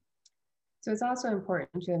 So it's also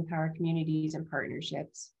important to empower communities and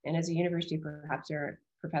partnerships. And as a university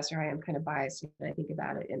professor, I am kind of biased when I think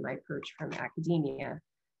about it in my perch from academia.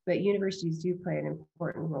 but universities do play an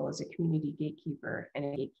important role as a community gatekeeper and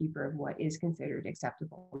a gatekeeper of what is considered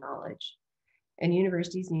acceptable knowledge. And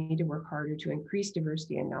universities need to work harder to increase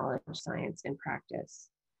diversity in knowledge, science, and practice.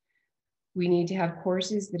 We need to have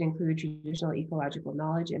courses that include traditional ecological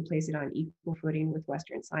knowledge and place it on equal footing with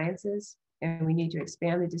Western sciences. And we need to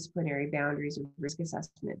expand the disciplinary boundaries of risk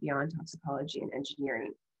assessment beyond toxicology and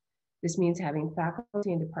engineering. This means having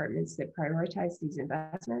faculty and departments that prioritize these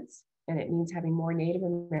investments, and it means having more Native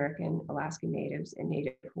American, Alaskan Natives, and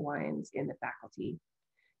Native Hawaiians in the faculty.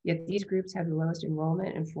 Yet these groups have the lowest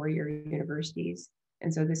enrollment in four-year universities,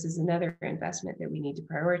 and so this is another investment that we need to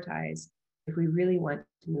prioritize if we really want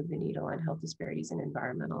to move the needle on health disparities and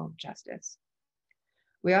environmental justice.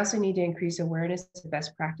 We also need to increase awareness of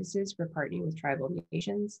best practices for partnering with tribal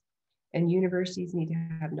nations, and universities need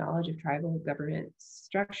to have knowledge of tribal governance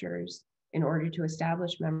structures in order to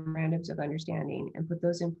establish memorandums of understanding and put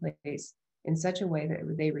those in place in such a way that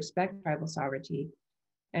they respect tribal sovereignty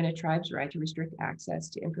and a tribe's right to restrict access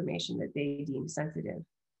to information that they deem sensitive.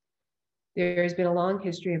 There has been a long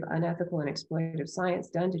history of unethical and exploitative science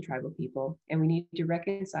done to tribal people, and we need to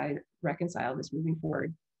reconcile this moving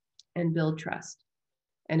forward and build trust.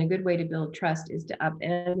 And a good way to build trust is to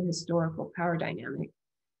upend the historical power dynamic.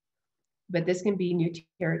 But this can be new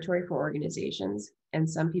territory for organizations, and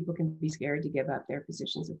some people can be scared to give up their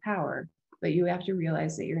positions of power, but you have to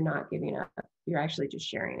realize that you're not giving up, you're actually just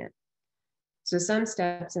sharing it. So some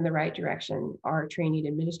steps in the right direction are training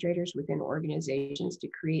administrators within organizations to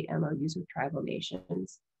create MOUs with tribal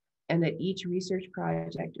nations, and that each research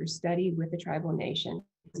project or study with a tribal nation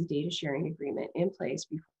has a data sharing agreement in place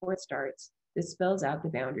before it starts that spells out the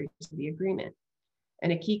boundaries of the agreement.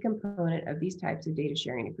 And a key component of these types of data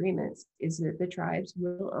sharing agreements is that the tribes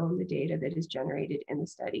will own the data that is generated in the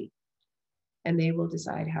study, and they will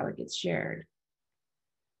decide how it gets shared.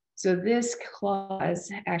 So this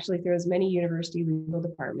clause actually throws many university legal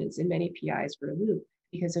departments and many PIs for a loop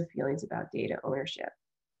because of feelings about data ownership.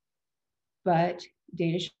 But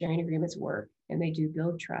data sharing agreements work, and they do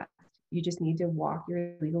build trust. You just need to walk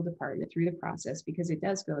your legal department through the process because it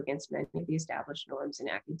does go against many of the established norms in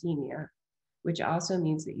academia, which also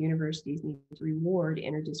means that universities need to reward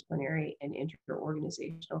interdisciplinary and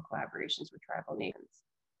interorganizational collaborations with tribal nations.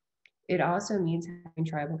 It also means having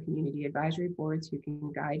tribal community advisory boards who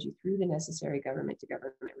can guide you through the necessary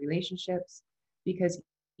government-to-government relationships, because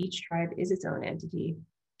each tribe is its own entity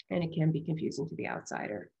and it can be confusing to the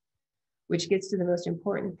outsider. Which gets to the most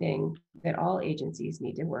important thing that all agencies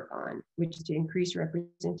need to work on, which is to increase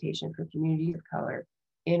representation for communities of color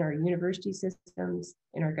in our university systems,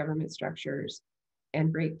 in our government structures,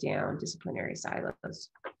 and break down disciplinary silos.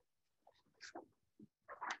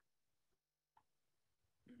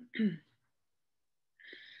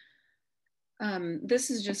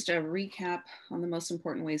 This is just a recap on the most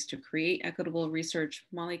important ways to create equitable research.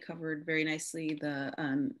 Molly covered very nicely the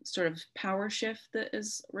sort of power shift that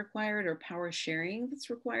is required, or power sharing that's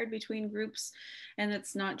required between groups. And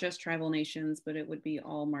it's not just tribal nations, but it would be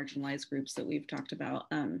all marginalized groups that we've talked about.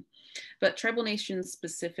 But tribal nations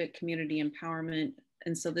specific community empowerment.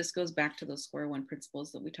 And so this goes back to those square one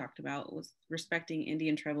principles that we talked about, with respecting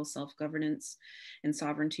Indian tribal self-governance and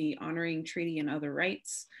sovereignty, honoring treaty and other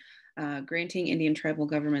rights, granting Indian tribal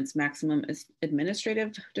governments maximum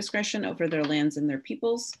administrative discretion over their lands and their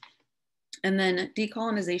peoples. And then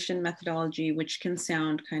decolonization methodology, which can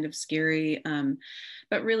sound kind of scary,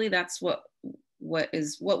 but really that's what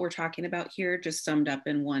we're talking about here, just summed up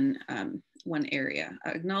in one area.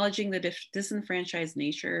 Acknowledging the disenfranchised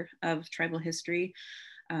nature of tribal history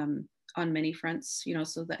on many fronts, you know,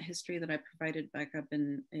 so that history that I provided back up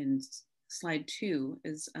in slide 2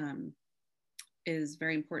 is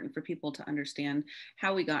very important for people to understand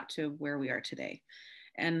how we got to where we are today.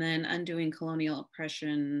 And then undoing colonial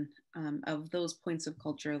oppression of those points of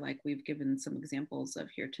culture, like we've given some examples of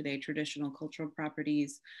here today, traditional cultural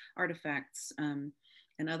properties, artifacts, and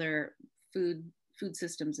other food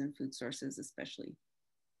systems and food sources especially.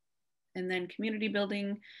 And then community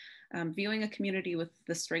building, viewing a community with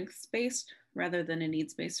the strengths-based rather than a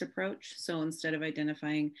needs-based approach. So instead of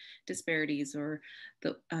identifying disparities or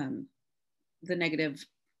the negative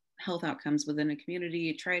health outcomes within a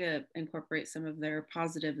community, try to incorporate some of their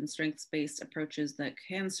positive and strengths-based approaches that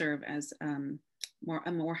can serve as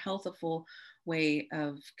a more healthful way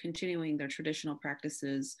of continuing their traditional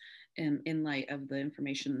practices in light of the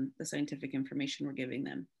scientific information we're giving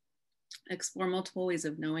them. Explore multiple ways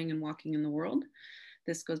of knowing and walking in the world.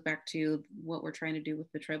 This goes back to what we're trying to do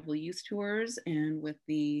with the tribal youth tours and with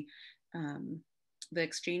the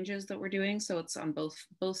exchanges that we're doing. So it's on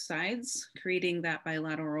both sides, creating that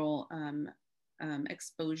bilateral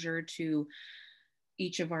exposure to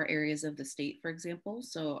each of our areas of the state, for example.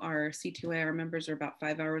 So our C2AR members are about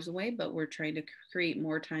 5 hours away, but we're trying to create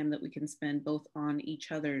more time that we can spend both on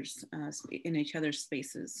each other's, in each other's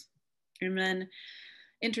spaces. And then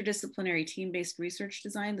interdisciplinary team-based research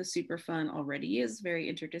design, the Superfund already is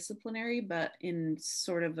very interdisciplinary, but in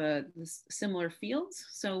sort of similar fields.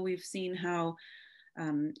 So we've seen how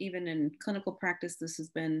even in clinical practice, this has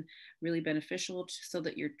been really beneficial so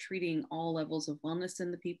that you're treating all levels of wellness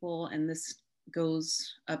in the people, and this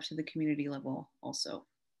goes up to the community level also.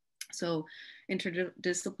 So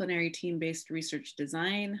interdisciplinary team-based research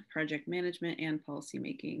design, project management, and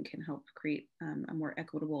policymaking can help create a more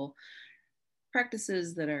equitable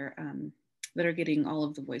practices that are getting all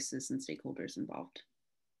of the voices and stakeholders involved.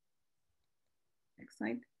 Next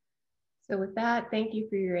slide. So with that, thank you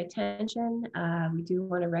for your attention. We do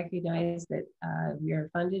want to recognize that we are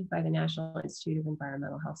funded by the National Institute of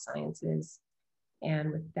Environmental Health Sciences.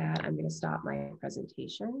 And with that, I'm going to stop my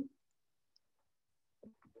presentation.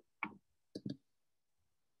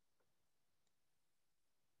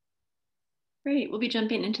 Great, we'll be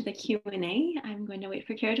jumping into the Q&A. I'm going to wait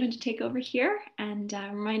for Kara to take over here and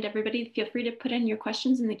remind everybody, feel free to put in your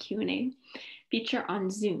questions in the Q&A feature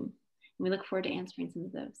on Zoom. And we look forward to answering some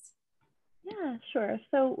of those. Yeah, sure.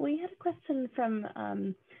 So we had a question from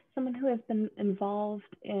someone who has been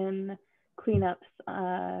involved in cleanups,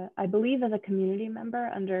 I believe as a community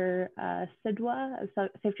member under CHE-BUSRP,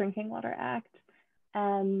 Safe Drinking Water Act.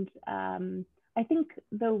 And I think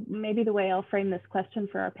maybe the way I'll frame this question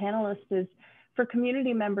for our panelists is for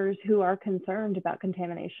community members who are concerned about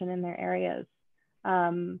contamination in their areas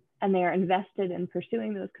and they are invested in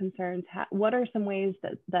pursuing those concerns, what are some ways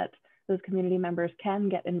that those community members can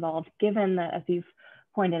get involved, given that, as you've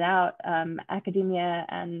pointed out, academia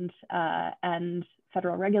and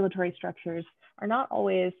federal regulatory structures are not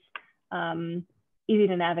always easy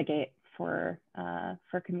to navigate for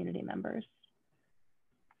community members?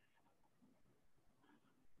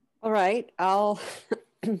 All right, I'll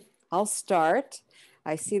start.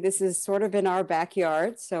 I see this is sort of in our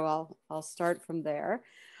backyard, so I'll start from there.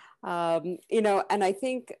 You know, and I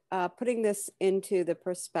think putting this into the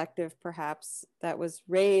perspective perhaps that was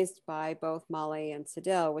raised by both Molly and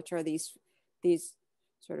Sydelle, which are these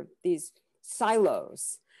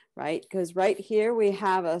silos, right? Because right here we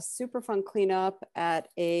have a Superfund cleanup at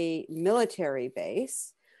a military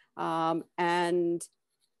base, and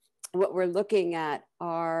what we're looking at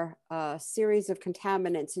are a series of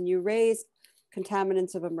contaminants, and you raise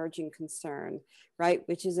contaminants of emerging concern, right?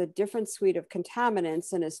 Which is a different suite of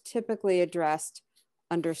contaminants and is typically addressed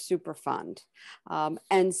under Superfund.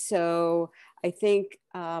 And so I think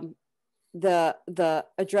the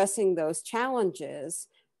addressing those challenges,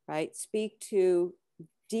 right, speak to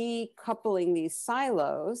decoupling these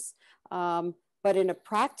silos, but in a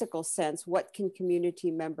practical sense, what can community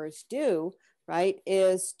members do, right,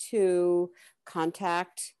 is to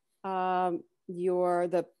contact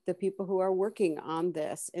the people who are working on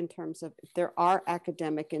this in terms of if there are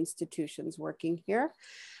academic institutions working here,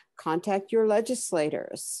 contact your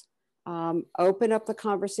legislators, open up the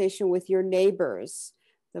conversation with your neighbors.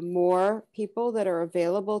 The more people that are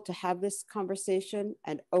available to have this conversation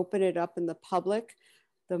and open it up in the public,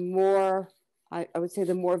 the more, I would say,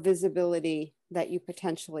 the more visibility that you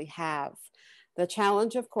potentially have. The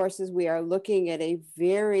challenge, of course, is we are looking at a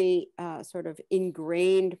very sort of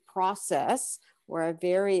ingrained process or a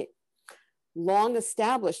very long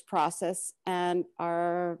established process, and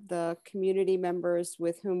the community members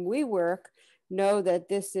with whom we work know that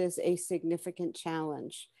this is a significant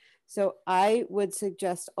challenge. So I would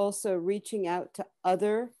suggest also reaching out to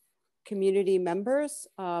other community members,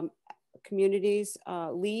 communities,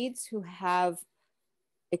 leads who have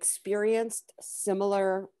experienced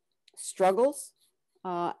similar struggles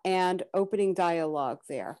and opening dialogue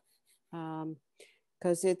there,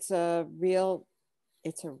 because it's a real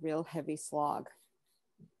heavy slog.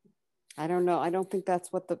 I don't know. I don't think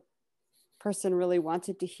that's what the person really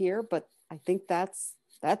wanted to hear, but I think that's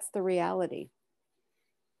the reality.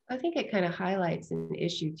 I think it kind of highlights an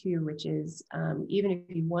issue too, which is even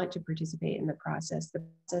if you want to participate in the process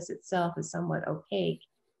itself is somewhat opaque,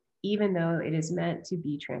 even though it is meant to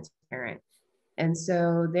be transparent. And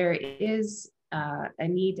so there is a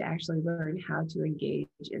need to actually learn how to engage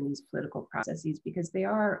in these political processes, because they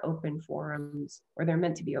are open forums, or they're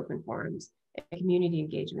meant to be open forums. And community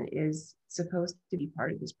engagement is supposed to be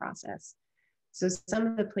part of this process. So some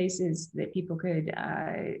of the places that people could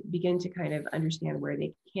begin to kind of understand where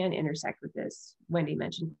they can intersect with this, Wendy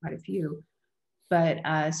mentioned quite a few, but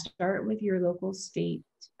start with your local state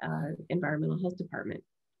environmental health department.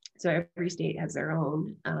 So every state has their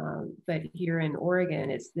own, but here in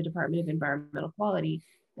Oregon, it's the Department of Environmental Quality,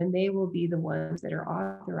 and they will be the ones that are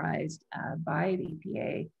authorized by the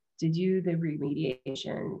EPA to do the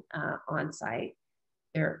remediation on site.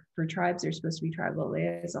 For tribes, they're supposed to be tribal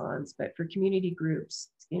liaisons, but for community groups,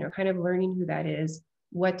 kind of learning who that is,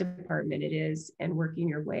 what department it is, and working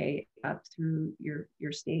your way up through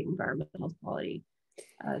your state environmental health quality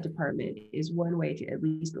department is one way to at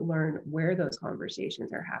least learn where those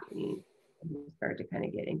conversations are happening and start to kind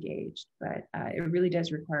of get engaged. But it really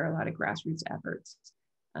does require a lot of grassroots efforts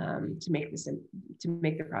to make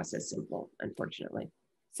the process simple, unfortunately.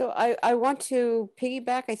 So I want to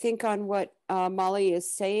piggyback, I think, on what Molly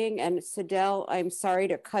is saying. And Sydelle, I'm sorry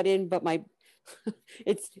to cut in, but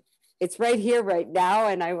it's right here right now,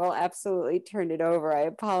 and I will absolutely turn it over. I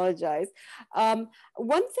apologize.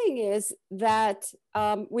 One thing is that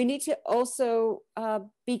we need to also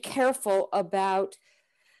be careful about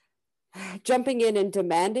jumping in and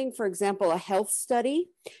demanding, for example, a health study,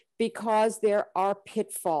 because there are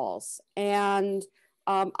pitfalls. And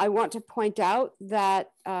I want to point out that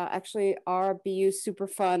actually our BU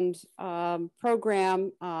Superfund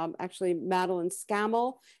program, actually Madeline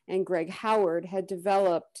Scammell and Greg Howard had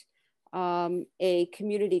developed a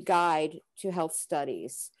community guide to health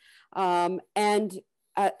studies. And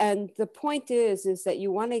the point is that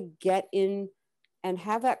you want to get in and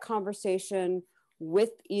have that conversation with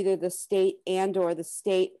either the state or the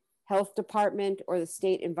state health department or the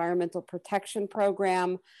state environmental protection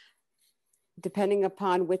program, depending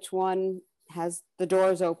upon which one has the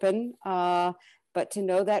doors open, but to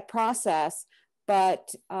know that process,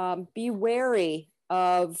 but be wary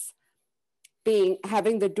of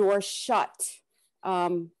having the door shut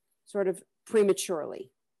sort of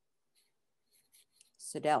prematurely.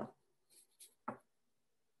 Sydelle.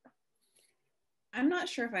 I'm not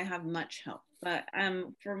sure if I have much help, but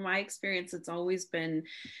from my experience, it's always been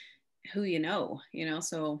who you know,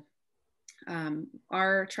 so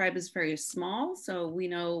our tribe is very small, so we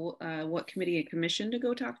know what committee and commission to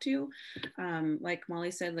go talk to. Like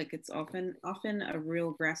Molly said, like it's often a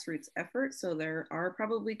real grassroots effort. So there are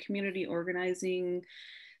probably community organizing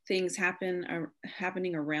things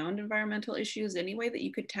happening around environmental issues anyway that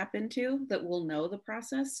you could tap into that will know the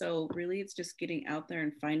process. So really it's just getting out there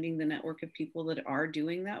and finding the network of people that are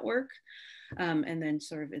doing that work, and then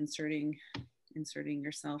sort of inserting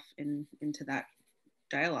yourself into that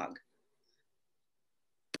dialogue.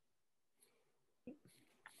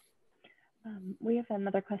 We have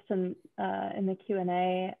another question in the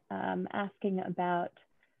Q&A asking about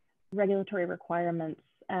regulatory requirements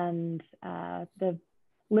and the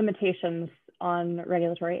limitations on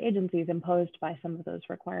regulatory agencies imposed by some of those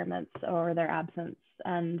requirements or their absence.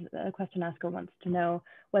 And the question asker wants to know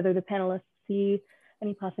whether the panelists see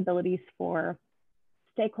any possibilities for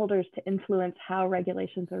stakeholders to influence how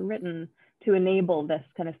regulations are written to enable this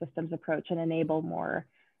kind of systems approach and enable more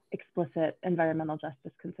explicit environmental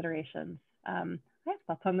justice considerations. I have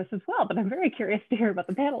thoughts on this as well, but I'm very curious to hear about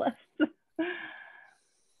the panelists.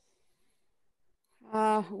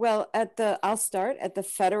 Well, I'll start at the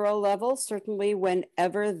federal level. Certainly,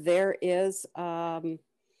 whenever there is a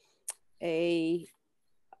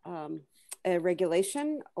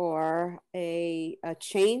regulation or a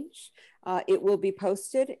change, it will be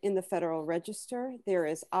posted in the Federal Register. There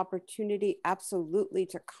is opportunity absolutely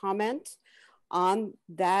to comment on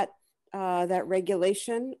that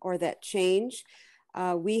regulation or that change.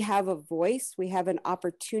 We have a voice, we have an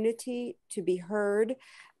opportunity to be heard.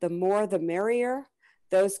 The more the merrier.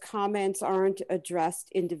 Those comments aren't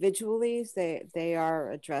addressed individually, they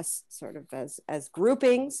are addressed sort of as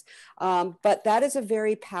groupings, but that is a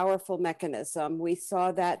very powerful mechanism. We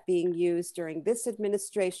saw that being used during this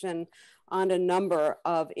administration on a number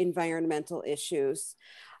of environmental issues.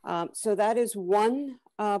 So that is one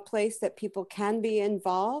place that people can be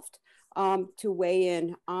involved to weigh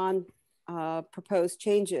in on proposed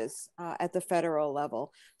changes at the federal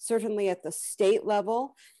level. Certainly at the state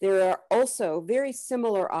level, there are also very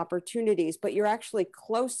similar opportunities, but you're actually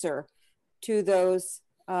closer to those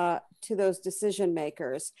decision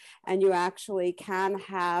makers, and you actually can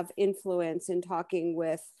have influence in talking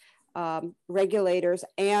with regulators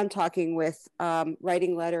and talking with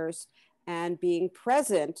writing letters and being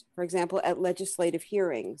present, for example, at legislative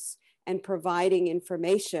hearings and providing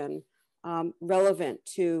information relevant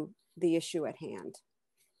to the issue at hand.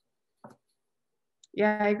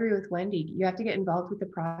 Yeah, I agree with Wendy. You have to get involved with the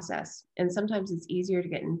process, and sometimes it's easier to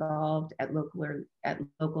get involved at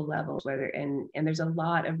local levels. And there's a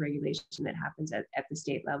lot of regulation that happens at the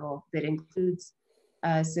state level that includes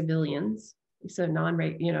civilians, so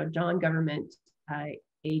non-government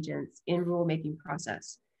agents in rulemaking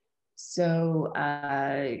process. So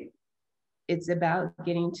it's about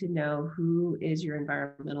getting to know who is your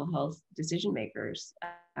environmental health decision makers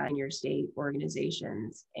in your state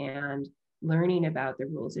organizations and learning about the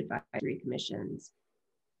rules advisory commissions.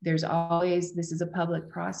 There's always, this is a public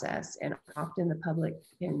process, and often the public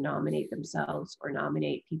can nominate themselves or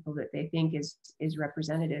nominate people that they think is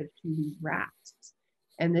representative to these RACs.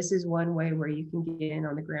 And this is one way where you can get in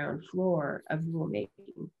on the ground floor of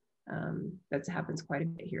rulemaking. That happens quite a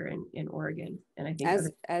bit here in Oregon. And I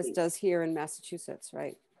think as does here in Massachusetts,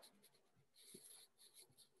 right?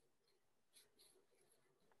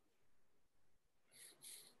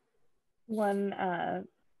 One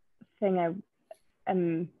thing I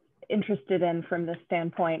am interested in from this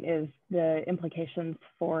standpoint is the implications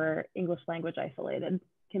for English language isolated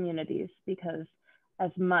communities, because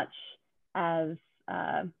as much as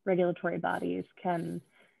regulatory bodies can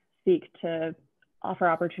seek to offer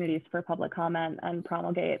opportunities for public comment and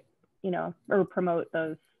promulgate, or promote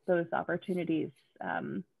those opportunities,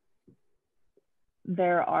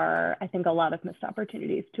 there are, I think, a lot of missed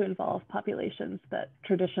opportunities to involve populations that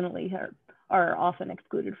traditionally are often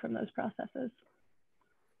excluded from those processes.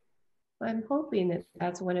 I'm hoping that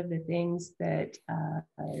that's one of the things that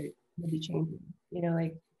will be changing.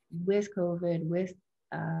 Like with COVID, with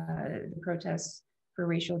the protests for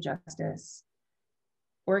racial justice,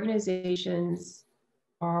 organizations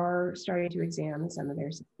are starting to examine some of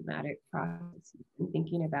their systematic processes and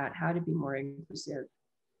thinking about how to be more inclusive.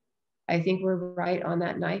 I think we're right on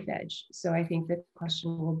that knife edge. So I think the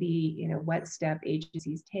question will be, what step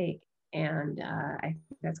agencies take. And I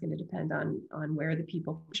think that's going to depend on where the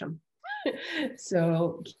people push them.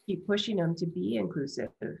 So keep pushing them to be inclusive,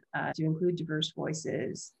 to include diverse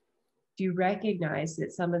voices, to recognize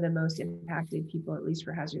that some of the most impacted people, at least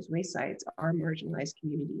for hazardous waste sites, are marginalized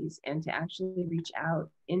communities, and to actually reach out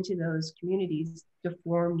into those communities to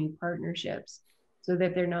form new partnerships so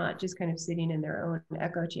that they're not just kind of sitting in their own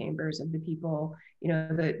echo chambers of the people,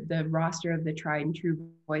 the roster of the tried and true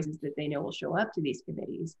voices that they know will show up to these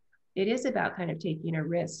committees. It is about kind of taking a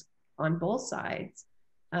risk on both sides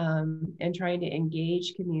and trying to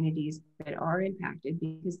engage communities that are impacted,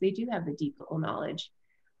 because they do have the deep local knowledge,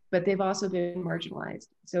 but they've also been marginalized.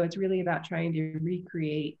 So it's really about trying to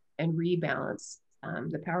recreate and rebalance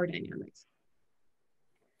the power dynamics.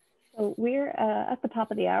 So we're at the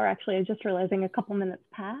top of the hour, actually. I'm just realizing a couple minutes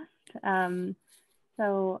passed.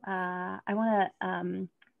 So I want to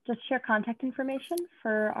just share contact information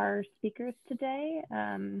for our speakers today.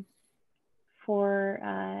 For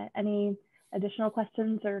any additional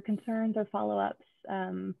questions or concerns or follow-ups,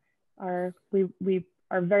 we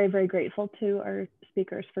are very, very grateful to our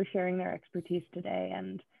speakers for sharing their expertise today,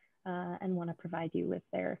 and want to provide you with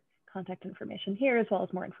their contact information here, as well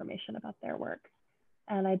as more information about their work.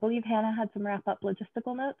 And I believe Hannah had some wrap-up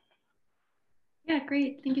logistical notes. Yeah,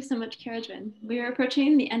 great. Thank you so much, Kara-Joyn. We are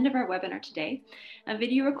approaching the end of our webinar today. A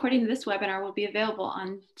video recording of this webinar will be available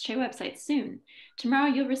on CHE website soon. Tomorrow,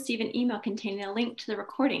 you'll receive an email containing a link to the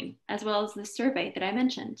recording, as well as the survey that I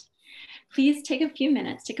mentioned. Please take a few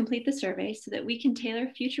minutes to complete the survey so that we can tailor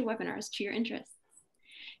future webinars to your interests.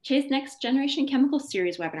 CHE's Next Generation Chemicals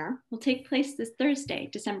Series webinar will take place this Thursday,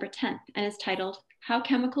 December 10th, and is titled, How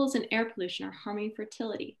Chemicals and Air Pollution Are Harming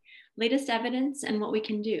Fertility, Latest Evidence and What We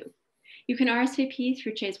Can Do. You can RSVP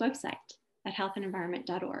through CHE's website at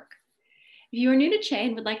healthandenvironment.org. If you are new to CHE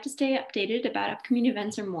and would like to stay updated about upcoming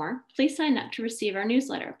events or more, please sign up to receive our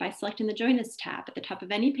newsletter by selecting the Join Us tab at the top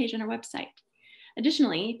of any page on our website.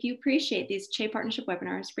 Additionally, if you appreciate these CHE partnership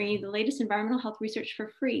webinars bringing you the latest environmental health research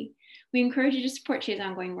for free, we encourage you to support CHE's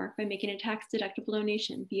ongoing work by making a tax-deductible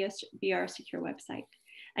donation via our secure website.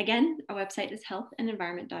 Again, our website is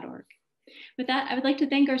healthandenvironment.org. With that, I would like to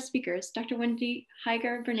thank our speakers, Dr. Wendy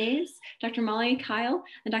Heiger-Bernays, Dr. Molly Kile,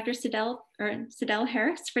 and Dr. Sydelle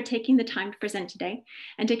Harris for taking the time to present today,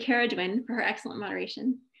 and to Kara-Joyn for her excellent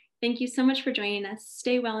moderation. Thank you so much for joining us.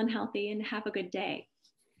 Stay well and healthy, and have a good day.